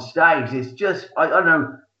 dick on stage. It's just, I don't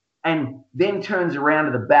know, and then turns around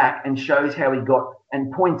to the back and shows how he got,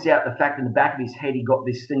 and points out the fact in the back of his head he got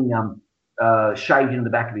this thing shaved in the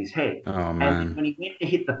back of his head. Oh, man. And when he went to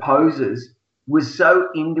hit the poses, was so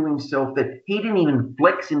into himself that he didn't even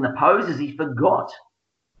flex in the poses. He forgot.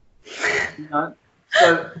 You know?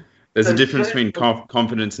 So there's a difference between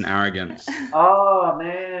confidence and arrogance. Oh,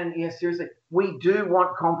 man. Yeah, seriously. We do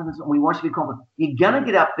want confidence, and we want you to be confident. You're going to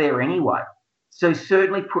get up there anyway. So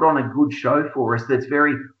certainly put on a good show for us that's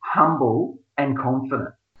very humble and confident,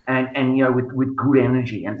 and you know, with good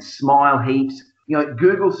energy, and smile heaps. You know,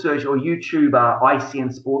 Google search or YouTube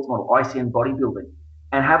ICN sports model, ICN bodybuilding,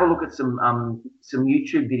 and have a look at some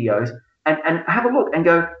YouTube videos, and have a look and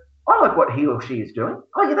go, I like what he or she is doing.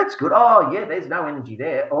 Oh yeah, that's good. Oh yeah, there's no energy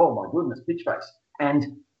there. Oh my goodness, pitch face.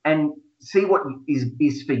 And see what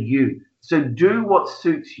is for you. So do what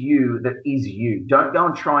suits you that is you. Don't go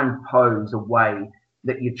and try and pose a way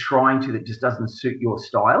that you're trying to that just doesn't suit your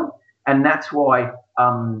style. And that's why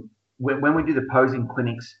when we do the posing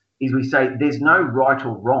clinics, is we say there's no right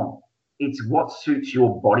or wrong. It's what suits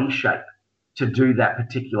your body shape to do that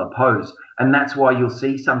particular pose. And that's why you'll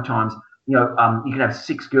see sometimes, you know, you can have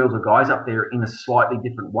 6 girls or guys up there in a slightly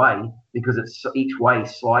different way, because it's each way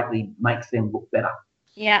slightly makes them look better.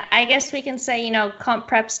 Yeah, I guess we can say, you know, comp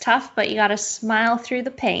prep's tough, but you got to smile through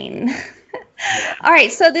the pain. All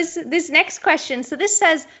right, so this next question. So this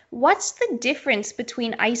says, what's the difference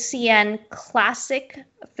between ICN classic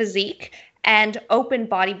physique and open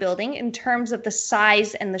bodybuilding in terms of the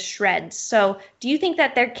size and the shreds? So do you think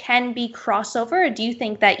that there can be crossover, or do you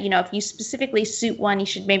think that, you know, if you specifically suit one, you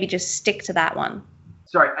should maybe just stick to that one?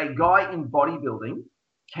 Sorry, a guy in bodybuilding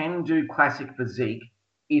can do classic physique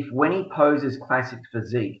if when he poses classic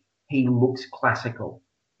physique, he looks classical.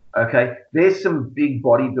 Okay, there's some big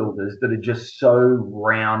bodybuilders that are just so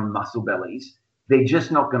round muscle bellies, they're just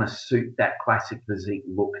not going to suit that classic physique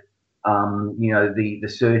look. You know, the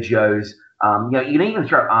Sergios. You know, you can even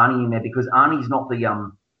throw Arnie in there, because Arnie's not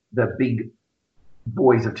the big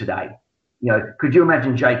boys of today. You know, could you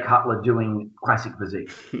imagine Jay Cutler doing classic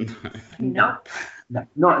physique? No,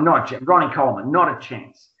 not Ronnie Coleman, not a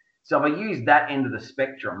chance. So if I use that end of the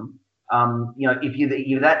spectrum, you know, if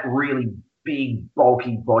you're that really big,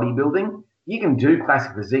 bulky bodybuilding, you can do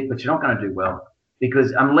classic physique, but you're not going to do well,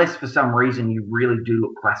 because unless for some reason you really do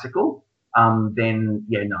look classical, then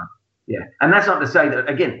yeah, no. Yeah, and that's not to say that,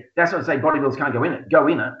 again, that's not to say bodybuilders can't go in it. Go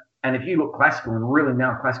in it, and if you look classical and really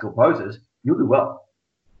now classical poses, you'll do well.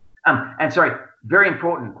 And sorry, very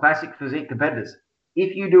important, classic physique competitors.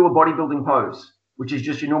 If you do a bodybuilding pose, which is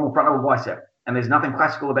just your normal front double bicep, and there's nothing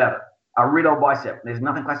classical about it, a red old bicep, there's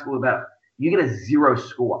nothing classical about it, you get a 0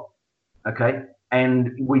 score, okay?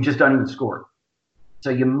 And we just don't even score it. So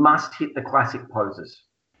you must hit the classic poses.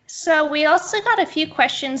 So we also got a few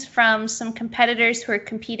questions from some competitors who are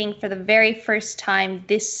competing for the very first time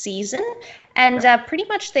this season. And pretty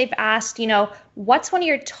much they've asked, you know, what's one of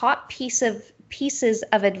your top pieces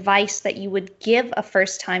of advice that you would give a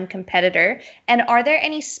first-time competitor? And are there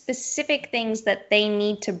any specific things that they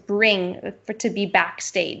need to bring to be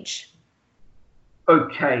backstage?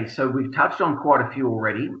 Okay, so we've touched on quite a few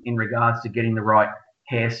already in regards to getting the right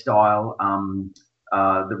hairstyle,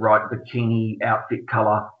 the right bikini outfit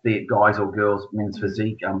color, be it guys or girls, men's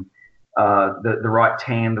physique, the right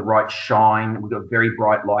tan, the right shine. We've got very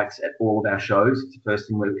bright lights at all of our shows. It's the first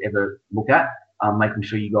thing we ever look at, making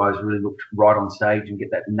sure you guys really look right on stage and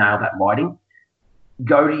nail that lighting.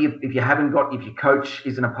 If your coach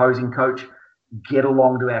is an opposing coach, get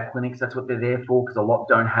along to our clinics. That's what they're there for, because a lot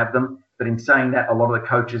don't have them. But in saying that, a lot of the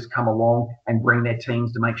coaches come along and bring their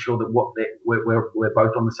teams to make sure that we're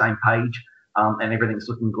both on the same page. And everything's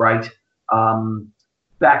looking great.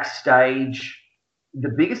 Backstage, the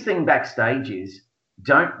biggest thing backstage is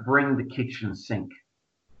don't bring the kitchen sink.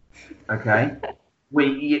 Okay,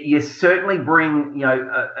 you certainly bring, you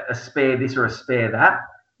know, a spare this or a spare that,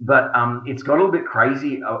 but it's got a little bit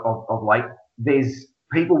crazy of late. There's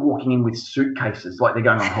people walking in with suitcases like they're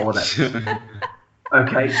going on holiday.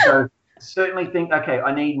 Okay, so certainly think, okay,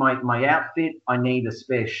 I need my outfit, I need a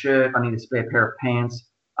spare shirt, I need a spare pair of pants.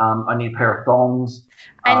 I need a pair of thongs.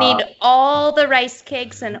 I need all the rice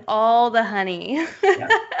cakes and all the honey. Yeah.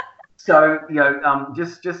 So,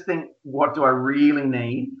 just think, what do I really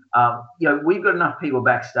need? We've got enough people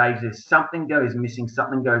backstage. If something goes missing,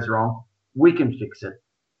 something goes wrong, we can fix it.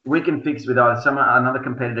 We can fix it with either another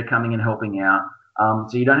competitor coming and helping out.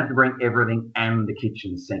 So you don't have to bring everything and the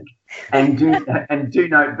kitchen sink. And do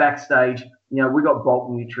note backstage, we've got bulk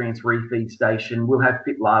nutrients refeed station. We'll have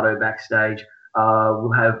Fit Lardo backstage.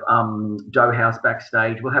 We'll have Dough House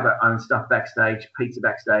backstage. We'll have our own stuff backstage, pizza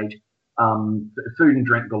backstage. Food and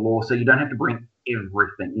drink galore, so you don't have to bring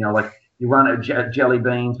everything. Like you run a jelly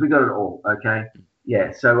beans, we got it all. Okay,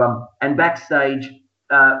 yeah. So and backstage,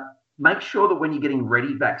 make sure that when you're getting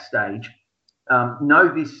ready backstage,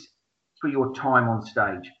 know this for your time on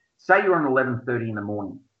stage. Say you're on 11:30 in the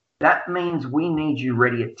morning. That means we need you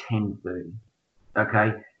ready at 10:30.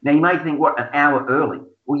 Okay. Now you may think, what, an hour early?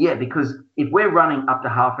 Well, yeah, because if we're running up to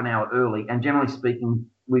half an hour early, and generally speaking,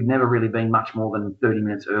 we've never really been much more than 30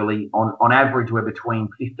 minutes early. On average, we're between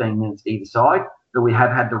 15 minutes either side, but we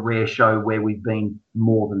have had the rare show where we've been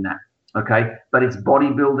more than that. Okay. But it's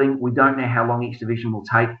bodybuilding. We don't know how long each division will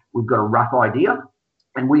take. We've got a rough idea.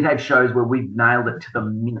 And we've had shows where we've nailed it to the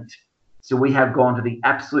minute. So we have gone to the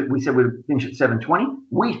absolute, we said we'd finish at 7:20.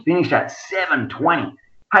 We finished at 7:20.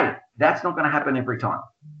 Hey, that's not going to happen every time.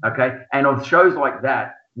 Okay. And on shows like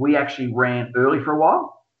that, we actually ran early for a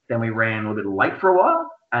while. Then we ran a little bit late for a while.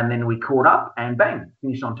 And then we caught up and bang,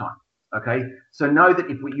 finished on time. Okay. So know that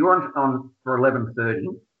if you're on for 11:30,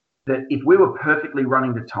 that if we were perfectly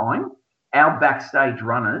running the time, our backstage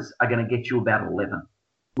runners are going to get you about 11,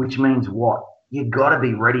 which means what? You got to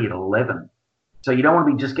be ready at 11. So you don't want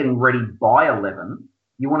to be just getting ready by 11.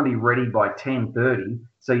 You want to be ready by 10:30.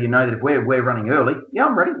 So you know that if we're running early, yeah,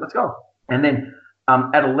 I'm ready. Let's go. And then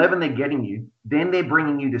at 11, they're getting you. Then they're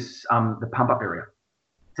bringing you to the pump up area.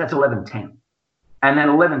 So that's 11:10. And then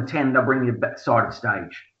 11:10, they'll bring you back side of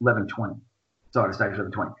stage, 11:20. Side of stage,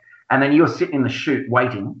 11:20. And then you're sitting in the chute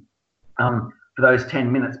waiting for those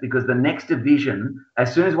 10 minutes, because the next division,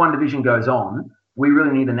 as soon as one division goes on, we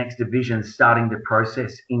really need the next division starting to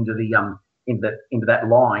process into the into that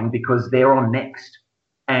line, because they're on next.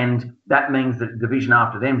 And that means that the division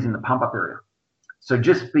after them is in the pump up area. So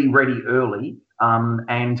just be ready early.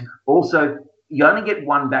 And also, you only get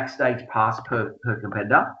one backstage pass per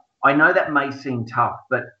competitor. I know that may seem tough,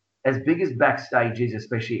 but as big as backstage is,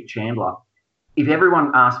 especially at Chandler, if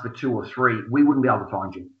everyone asked for 2 or 3, we wouldn't be able to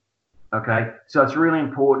find you. Okay, so it's really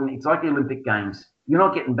important. It's like the Olympic Games. You're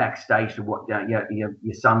not getting backstage to what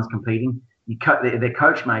your son's competing. Their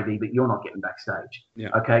coach may be, but you're not getting backstage. Yeah.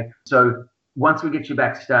 Okay, so once we get you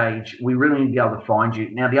backstage, we really need to be able to find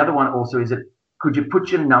you. Now, the other one also is that could you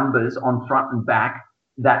put your numbers on front and back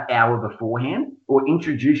that hour beforehand, or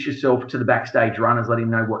introduce yourself to the backstage runners, let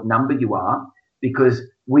him know what number you are, because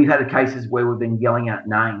we've had cases where we've been yelling out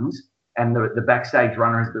names and the backstage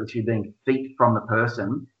runner has literally been feet from the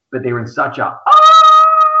person, but they're in such a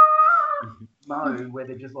mode where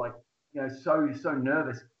they're just like, so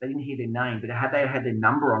nervous they didn't hear their name, but had they had their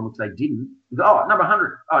number on, which they didn't, go, number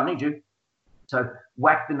 100, I need you. So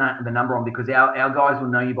whack the number on, because our guys will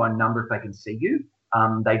know you by number if they can see you.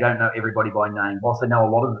 They don't know everybody by name. Whilst they know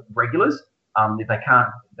a lot of regulars, if they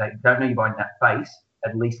don't know you by that face,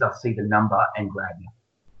 at least they'll see the number and grab you.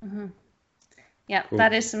 Mm-hmm. Yeah, cool.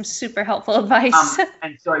 That is some super helpful advice.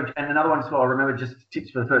 And another one as well, I remember, just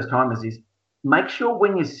tips for the first timers, is make sure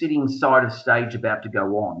when you're sitting side of stage about to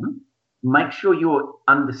go on, make sure you're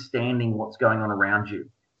understanding what's going on around you.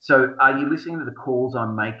 So are you listening to the calls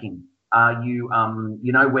I'm making? Are you,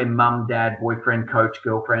 where mum, dad, boyfriend, coach,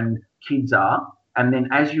 girlfriend, kids are? And then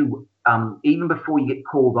as you, even before you get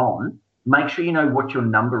called on, make sure you know what your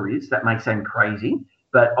number is. That may sound crazy,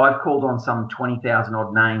 but I've called on some 20,000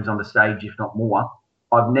 odd names on the stage, if not more.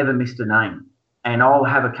 I've never missed a name. And I'll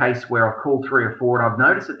have a case where I've called 3 or 4 and I've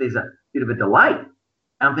noticed that there's a bit of a delay. And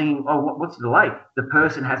I'm thinking, what's the delay? The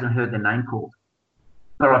person hasn't heard their name called,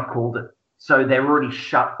 but I've called it. So they're already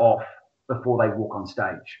shut off before they walk on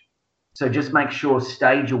stage. So just make sure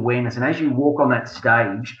stage awareness. And as you walk on that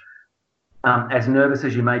stage, as nervous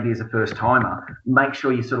as you may be as a first timer, make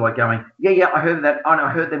sure you're sort of like going, yeah, I heard that.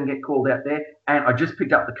 I heard them get called out there, and I just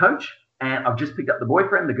picked up the coach, and I've just picked up the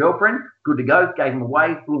boyfriend, the girlfriend, good to go, gave him a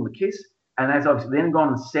wave, blew him a kiss. And as I've then gone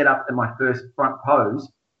and set up in my first front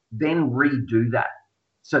pose, then redo that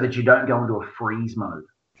so that you don't go into a freeze mode.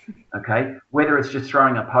 Okay, whether it's just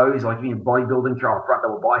throwing a pose, like in bodybuilding, throw a front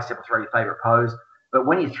double bicep or throw your favorite pose. But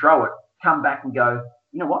when you throw it, come back and go,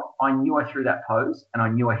 you know what? I knew I threw that pose and I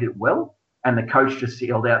knew I hit it well. And the coach just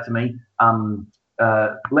yelled out to me,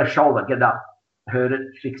 left shoulder, get it up. Heard it,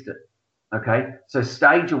 fixed it. Okay? So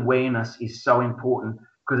stage awareness is so important,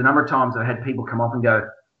 because a number of times I've had people come off and go,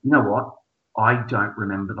 you know what? I don't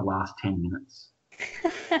remember the last 10 minutes.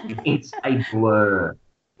 It's a blur.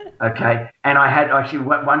 Okay. And I had actually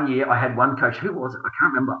one year, I had one coach. Who was it? I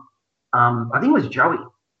can't remember. I think it was Joey.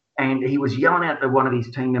 And he was yelling out to one of his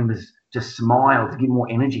team members to smile, to give more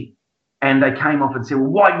energy. And they came off and said, well,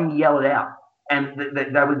 why didn't you yell it out? And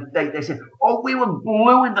they said, oh, we were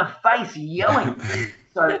blue in the face yelling.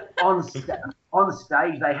 So on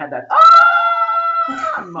stage, they had that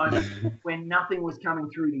moment when nothing was coming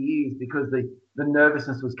through the ears because the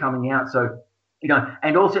nervousness was coming out. So,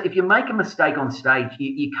 and also if you make a mistake on stage,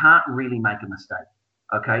 you can't really make a mistake,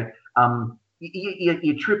 okay?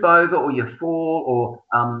 You trip over or you fall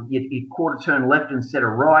or you quarter turn left instead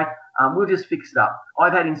of right, we'll just fix it up.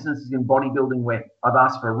 I've had instances in bodybuilding where I've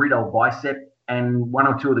asked for a rear delt bicep and one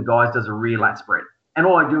or two of the guys does a rear lat spread. And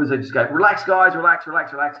all I do is I just go, relax, guys, relax,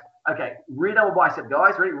 relax, relax. Okay, rear double bicep,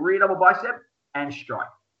 guys, ready? Rear double bicep and strike.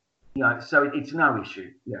 So it's no issue.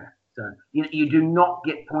 Yeah. So you do not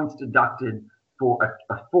get points deducted for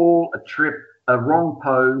a fall, a trip, a wrong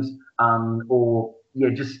pose,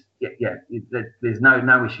 there's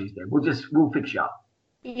no issues there. We'll fix you up.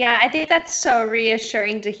 Yeah, I think that's so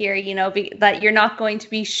reassuring to hear, that you're not going to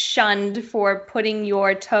be shunned for putting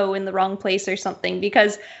your toe in the wrong place or something,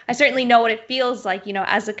 because I certainly know what it feels like,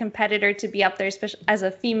 as a competitor to be up there, especially as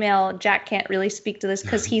a female. Jack can't really speak to this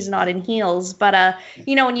because he's not in heels, but,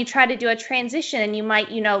 when you try to do a transition and you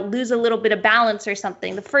might, lose a little bit of balance or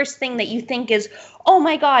something, the first thing that you think is, oh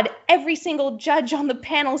my God, every single judge on the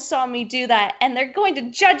panel saw me do that and they're going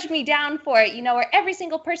to judge me down for it, or every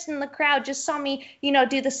single person in the crowd just saw me,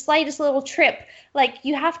 do the slightest little trip. Like,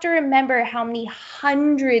 you have to remember how many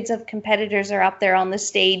hundreds of competitors are up there on the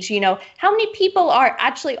stage, how many people are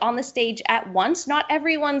actually on the stage at once. Not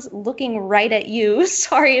everyone's looking right at you.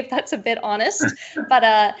 Sorry if that's a bit honest,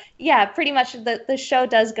 but pretty much the show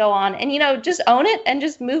does go on, and, just own it and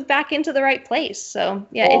just move back into the right place. So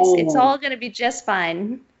it's all going to be just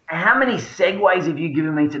fine. How many segues have you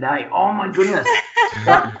given me today? Oh my goodness.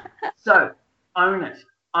 So own it.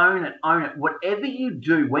 Own it. Whatever you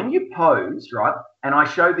do, when you pose, right, and I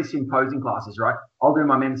show this in posing classes, right, I'll do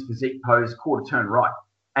my men's physique pose, quarter turn right,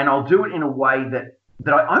 and I'll do it in a way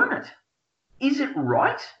that I own it. Is it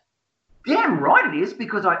right? Damn right it is,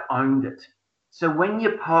 because I owned it. So when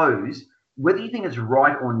you pose, whether you think it's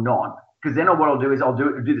right or not, because then what I'll do is I'll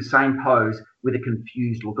do the same pose with a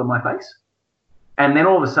confused look on my face. And then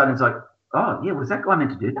all of a sudden it's like, oh, yeah, was that guy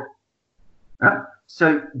meant to do that? Right?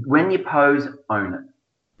 So when you pose, own it.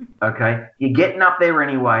 Okay, you're getting up there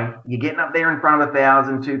anyway. You're getting up there in front of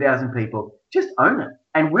 1,000, 2,000 people. Just own it,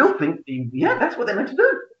 and we'll think, yeah, that's what they're meant to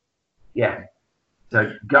do. Yeah.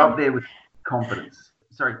 So go up there with confidence.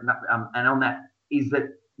 Sorry, and on that is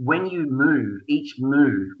that when you move, each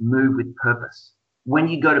move with purpose. When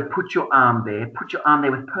you go to put your arm there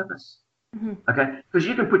with purpose. Mm-hmm. Okay, because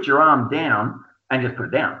you can put your arm down and just put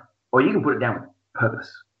it down, or you can put it down with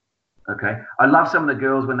purpose. Okay, I love some of the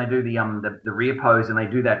girls when they do the rear pose and they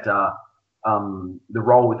do that the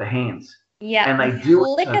roll with the hands. Yeah, and they do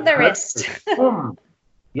flick of the wrist.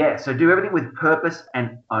 Yeah, so do everything with purpose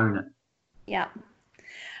and own it. Yeah,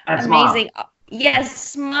 and amazing. Smile. Yes,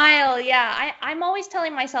 smile. Yeah, I'm always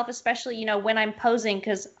telling myself, especially when I'm posing,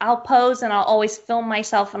 because I'll pose and I'll always film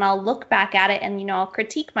myself and I'll look back at it and I'll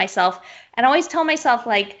critique myself, and I always tell myself,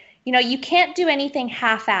 like, you can't do anything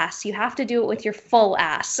half-ass. You have to do it with your full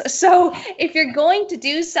ass. So if you're going to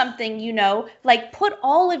do something, like, put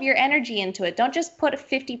all of your energy into it. Don't just put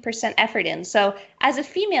 50% effort in. So as a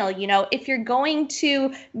female, if you're going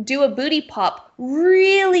to do a booty pop,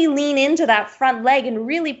 really lean into that front leg and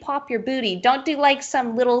really pop your booty. Don't do like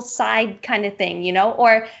some little side kind of thing,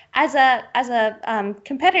 or as a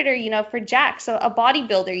competitor, for Jack, so a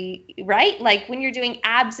bodybuilder, right? Like when you're doing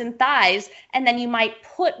abs and thighs, and then you might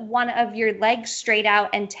put one of your legs straight out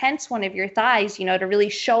and tense one of your thighs, to really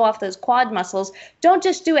show off those quad muscles. Don't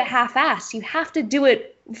just do it half-ass. You have to do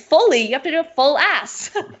it fully. You have to do it full ass.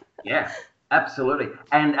 Yeah. Absolutely.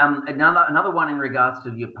 And another one in regards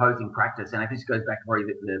to your posing practice, and this goes back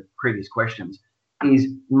to the previous questions, is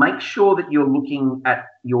make sure that you're looking at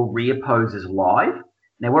your rear poses live.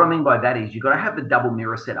 Now, what I mean by that is you've got to have the double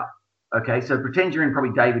mirror set up. Okay, so pretend you're in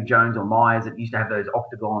probably David Jones or Myers that used to have those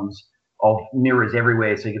octagons of mirrors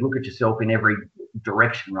everywhere, so you can look at yourself in every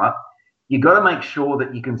direction, right? You've got to make sure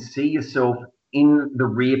that you can see yourself in the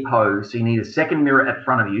rear pose. So you need a second mirror at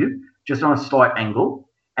front of you, just on a slight angle.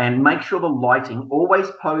 And make sure the lighting, always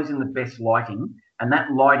pose in the best lighting. And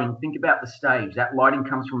that lighting, think about the stage. That lighting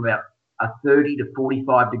comes from about a 30 to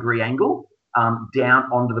 45 degree angle down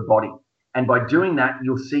onto the body. And by doing that,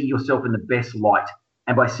 you'll see yourself in the best light.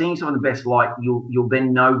 And by seeing yourself in the best light, you'll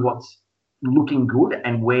then know what's looking good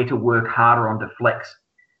and where to work harder on to flex.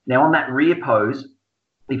 Now, on that rear pose,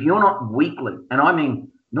 if you're not weekly, and I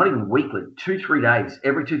mean not even weekly, 2-3 days,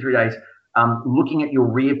 every 2-3 days, looking at your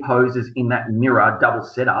rear poses in that mirror, double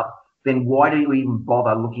setup, then why do you even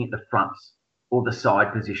bother looking at the fronts or the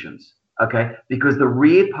side positions? Okay, because the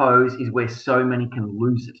rear pose is where so many can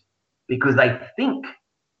lose it because they think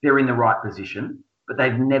they're in the right position, but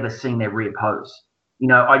they've never seen their rear pose. You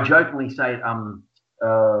know, I jokingly say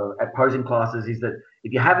at posing classes is that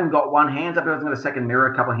if you haven't got one, hands up, if you've got a second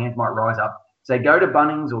mirror, a couple of hands might rise up. So go to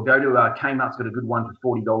Bunnings or go to Kmart's got a good one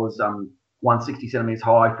for $40, 160 centimeters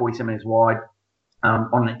high, 40 centimeters wide,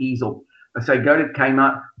 on the easel. So go to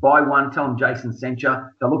Kmart, buy one, tell them Jason sent you.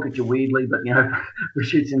 They'll look at you weirdly, but you know, for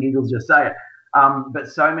shits and giggles, just say it. But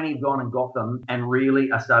so many have gone and got them and really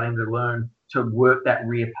are starting to learn to work that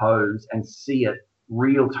rear pose and see it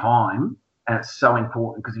real time. And it's so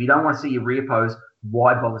important because if you don't want to see your rear pose,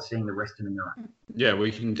 why bother seeing the rest in the mirror? Yeah,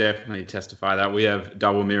 we can definitely testify that. We have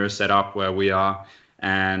double mirror set up where we are.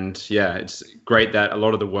 And yeah, it's great that a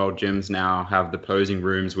lot of the world gyms now have the posing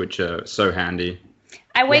rooms, which are so handy.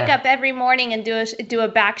 I wake up every morning and do a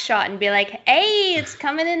back shot and be like, hey, it's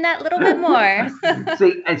coming in that little bit more.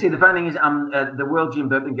 see, the funny thing is, the World Gym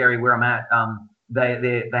Burpengary where I'm at,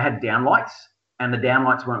 they had downlights and the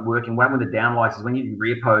downlights weren't working. What happened with the downlights is when you do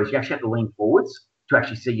rear pose, you actually have to lean forwards to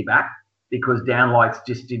actually see your back because downlights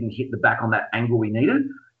just didn't hit the back on that angle we needed.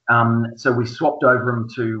 So we swapped over them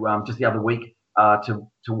to just the other week to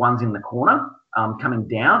ones in the corner coming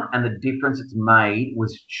down, and the difference it's made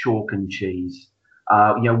was chalk and cheese.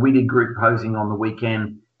 You know, we did group posing on the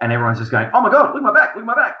weekend and everyone's just going, oh my God, look at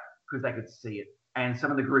my back, because they could see it. And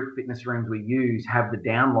some of the group fitness rooms we use have the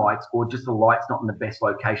down lights or just the lights not in the best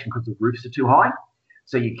location because the roofs are too high.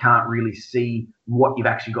 So you can't really see what you've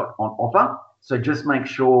actually got on offer. So just make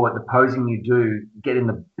sure the posing you do, get in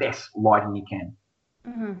the best lighting you can.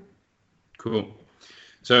 Mm-hmm. Cool.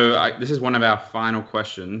 So this is one of our final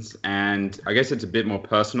questions, and I guess it's a bit more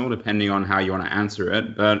personal depending on how you want to answer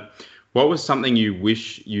it, but what was something you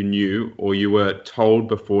wish you knew or you were told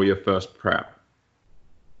before your first prep?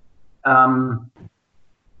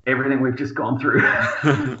 Everything we've just gone through.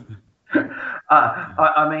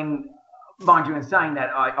 I mean, mind you, in saying that,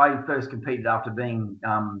 I first competed after being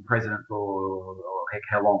president for, heck,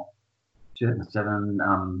 how long?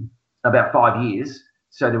 2007, about 5 years.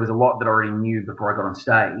 So there was a lot that I already knew before I got on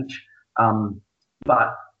stage.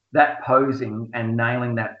 But that posing and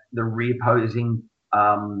nailing the rear posing,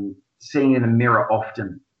 seeing in the mirror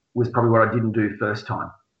often was probably what I didn't do first time.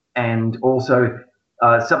 And also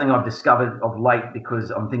something I've discovered of late, because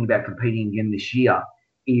I'm thinking about competing again this year,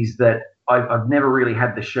 is that I've never really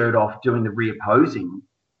had the shirt off doing the rear posing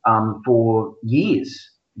for years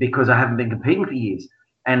because I haven't been competing for years.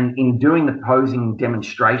 And in doing the posing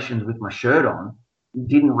demonstrations with my shirt on,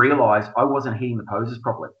 didn't realize I wasn't hitting the poses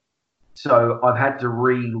properly. So I've had to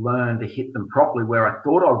relearn to hit them properly where I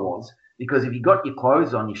thought I was, because if you got your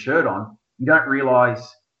clothes on, your shirt on, you don't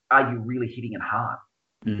realize, are you really hitting it hard?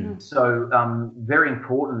 Mm-hmm. So very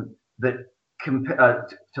important that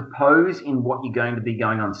to pose in what you're going to be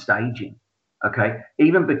going on stage in, okay?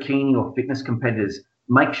 Even bikini or fitness competitors,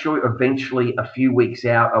 make sure eventually a few weeks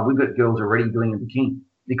out, we've got girls already doing a bikini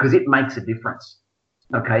because it makes a difference,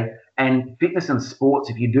 okay? And fitness and sports,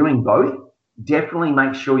 if you're doing both, definitely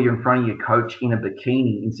make sure you're in front of your coach in a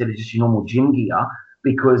bikini instead of just your normal gym gear,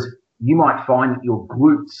 because you might find that your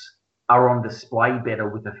glutes are on display better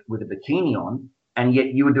with a bikini on, and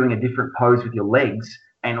yet you were doing a different pose with your legs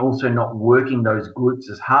and also not working those glutes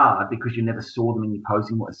as hard because you never saw them in your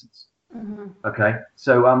posing lessons. Mm-hmm. Okay.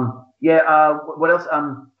 So, what else?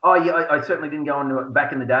 I certainly didn't go on to it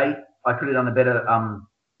back in the day. I could have done a better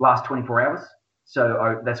last 24 hours.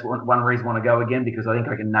 So that's one reason I want to go again, because I think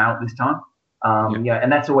I can nail it this time.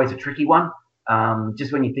 And that's always a tricky one.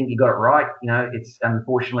 Just when you think you got it right,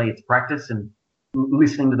 unfortunately it's practice and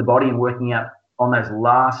listening to the body and working out on those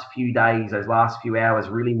last few days, those last few hours,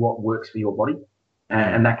 really what works for your body.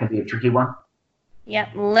 And that can be a tricky one.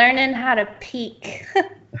 Yep, learning how to peak.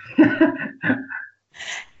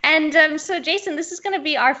 And so, Jason, this is going to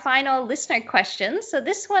be our final listener question. So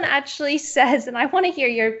this one actually says, and I want to hear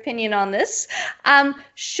your opinion on this,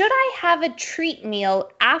 should I have a treat meal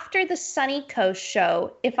after the Sunny Coast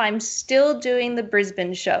show if I'm still doing the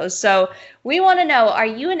Brisbane show? So we want to know, are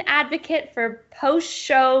you an advocate for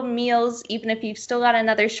post-show meals, even if you've still got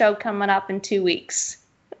another show coming up in 2 weeks?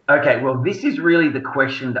 Okay, well, this is really the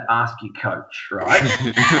question to ask your coach, right?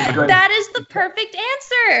 That is the perfect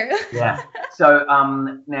answer. Yeah. So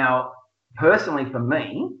now, personally for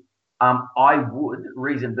me, I would,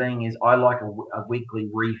 reason being is I like a weekly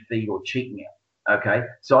refeed or cheat meal. Okay,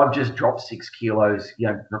 so I've just dropped 6 kilos,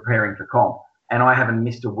 preparing for comp, and I haven't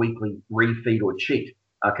missed a weekly refeed or cheat.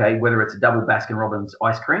 Okay, whether it's a double Baskin Robbins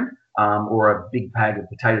ice cream or a big bag of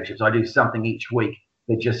potato chips, I do something each week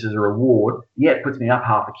that just as a reward. Yeah, it puts me up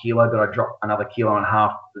half a kilo, but I drop another kilo and a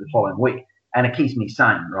half the following week, and it keeps me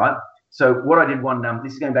sane, right? So what I did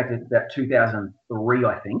this is going back to about 2003,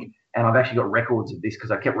 I think, and I've actually got records of this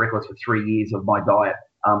because I kept records for 3 years of my diet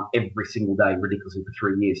every single day, ridiculously, for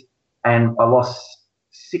 3 years. And I lost,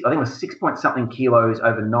 I think it was 6 point something kilos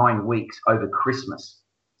over 9 weeks over Christmas.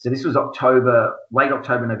 So this was late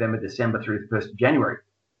October, November, December through the 1st of January.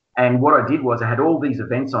 And what I did was I had all these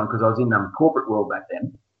events on because I was in corporate world back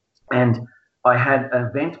then. And I had an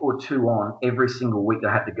event or two on every single week that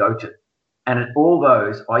I had to go to. And at all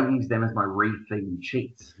those, I used them as my refeeding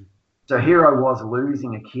cheats. So here I was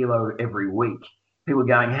losing a kilo every week. People were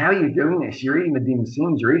going, how are you doing this? You're eating the dim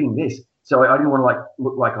sims, you're eating this. So I didn't want to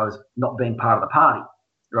look like I was not being part of the party,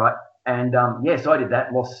 right? And yes, I did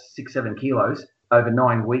that, lost 6-7 kilos over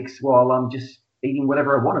 9 weeks while I'm just eating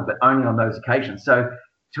whatever I wanted, but only on those occasions. So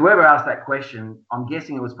to whoever asked that question, I'm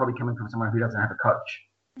guessing it was probably coming from someone who doesn't have a coach,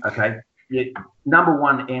 okay? Number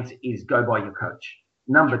one answer is go by your coach.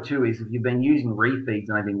 Number two is if you've been using refeeds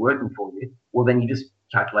and they've been working for you, well, then you just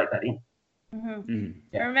calculate that in.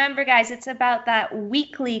 Yeah. Remember, guys, it's about that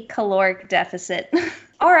weekly caloric deficit.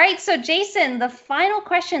 All right. So, Jason, the final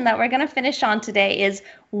question that we're going to finish on today is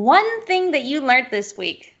one thing that you learned this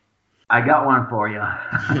week. I got one for you.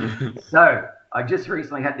 So I just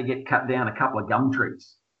recently had to get cut down a couple of gum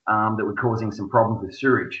trees that were causing some problems with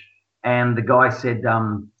sewage. And the guy said,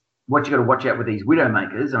 what you got to watch out with these widow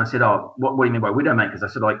makers. And I said, oh, what do you mean by widow makers? I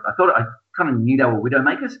said, I thought I kind of knew they were widow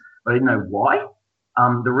makers, but I didn't know why.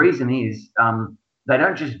 The reason is they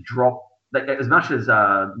don't just drop, as much as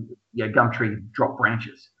gum trees drop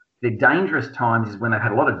branches. The dangerous times is when they've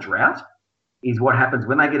had a lot of drought, is what happens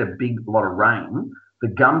when they get a lot of rain. The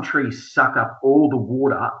gum trees suck up all the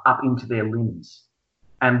water up into their limbs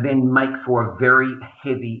and then make for a very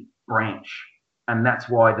heavy branch. And that's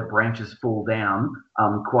why the branches fall down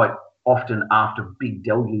quite often after big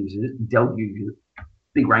deluges,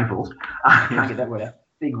 big rainfalls. I can't get that word out.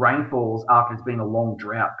 Big rainfalls after it's been a long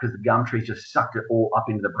drought because the gum trees just sucked it all up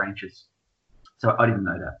into the branches. So I didn't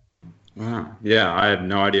know that. Wow. Yeah, I had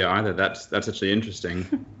no idea either. That's actually interesting.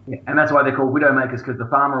 Yeah, and that's why they're called widow makers, because the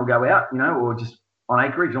farmer will go out, or just on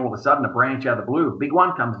acreage, and all of a sudden a branch out of the blue, a big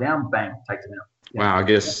one comes down, bang, takes them out. Yeah. Wow, I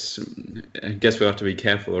guess we'll have to be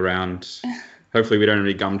careful around. Hopefully we don't have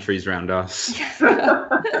any gum trees around us.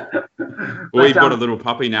 We've got a little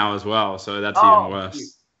puppy now as well, so that's even worse. Cute.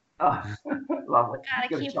 Oh, lovely.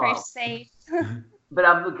 Gotta keep her safe. But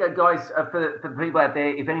look, guys, for the people out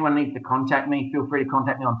there, if anyone needs to contact me, feel free to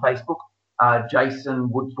contact me on Facebook, Jason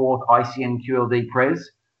Woodforth, ICN QLD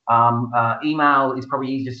Pres. Email is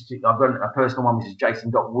probably easiest. I've got a personal one, which is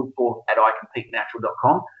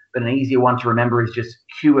jason.woodforth@icompetenatural.com. But an easier one to remember is just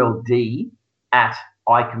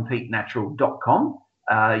QLD@icompetenatural.com.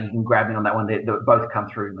 You can grab me on that one. They both come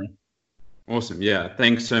through me. Awesome. Yeah.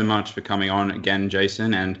 Thanks so much for coming on again,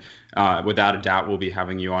 Jason. And without a doubt, we'll be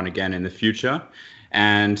having you on again in the future.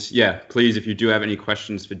 And yeah, please, if you do have any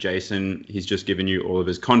questions for Jason, he's just given you all of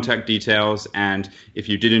his contact details. And if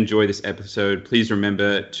you did enjoy this episode, please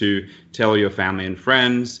remember to tell your family and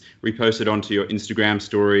friends, repost it onto your Instagram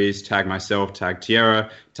stories, tag myself, tag Tierra,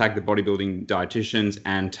 tag the bodybuilding dietitians,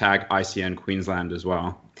 and tag ICN Queensland as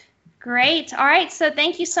well. Great. All right. So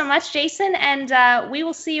thank you so much, Jason. And we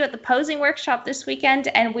will see you at the posing workshop this weekend.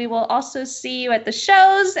 And we will also see you at the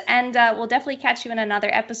shows. And we'll definitely catch you in another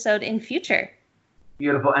episode in future.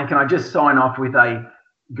 Beautiful. And can I just sign off with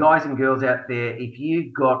guys and girls out there, if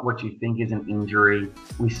you've got what you think is an injury,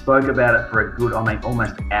 we spoke about it for a good,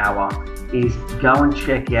 almost hour, is go and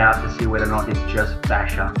check out to see whether or not it's just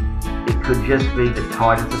fascia. It could just be the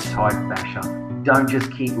tightest of tight fascia. Don't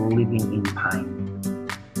just keep living in pain.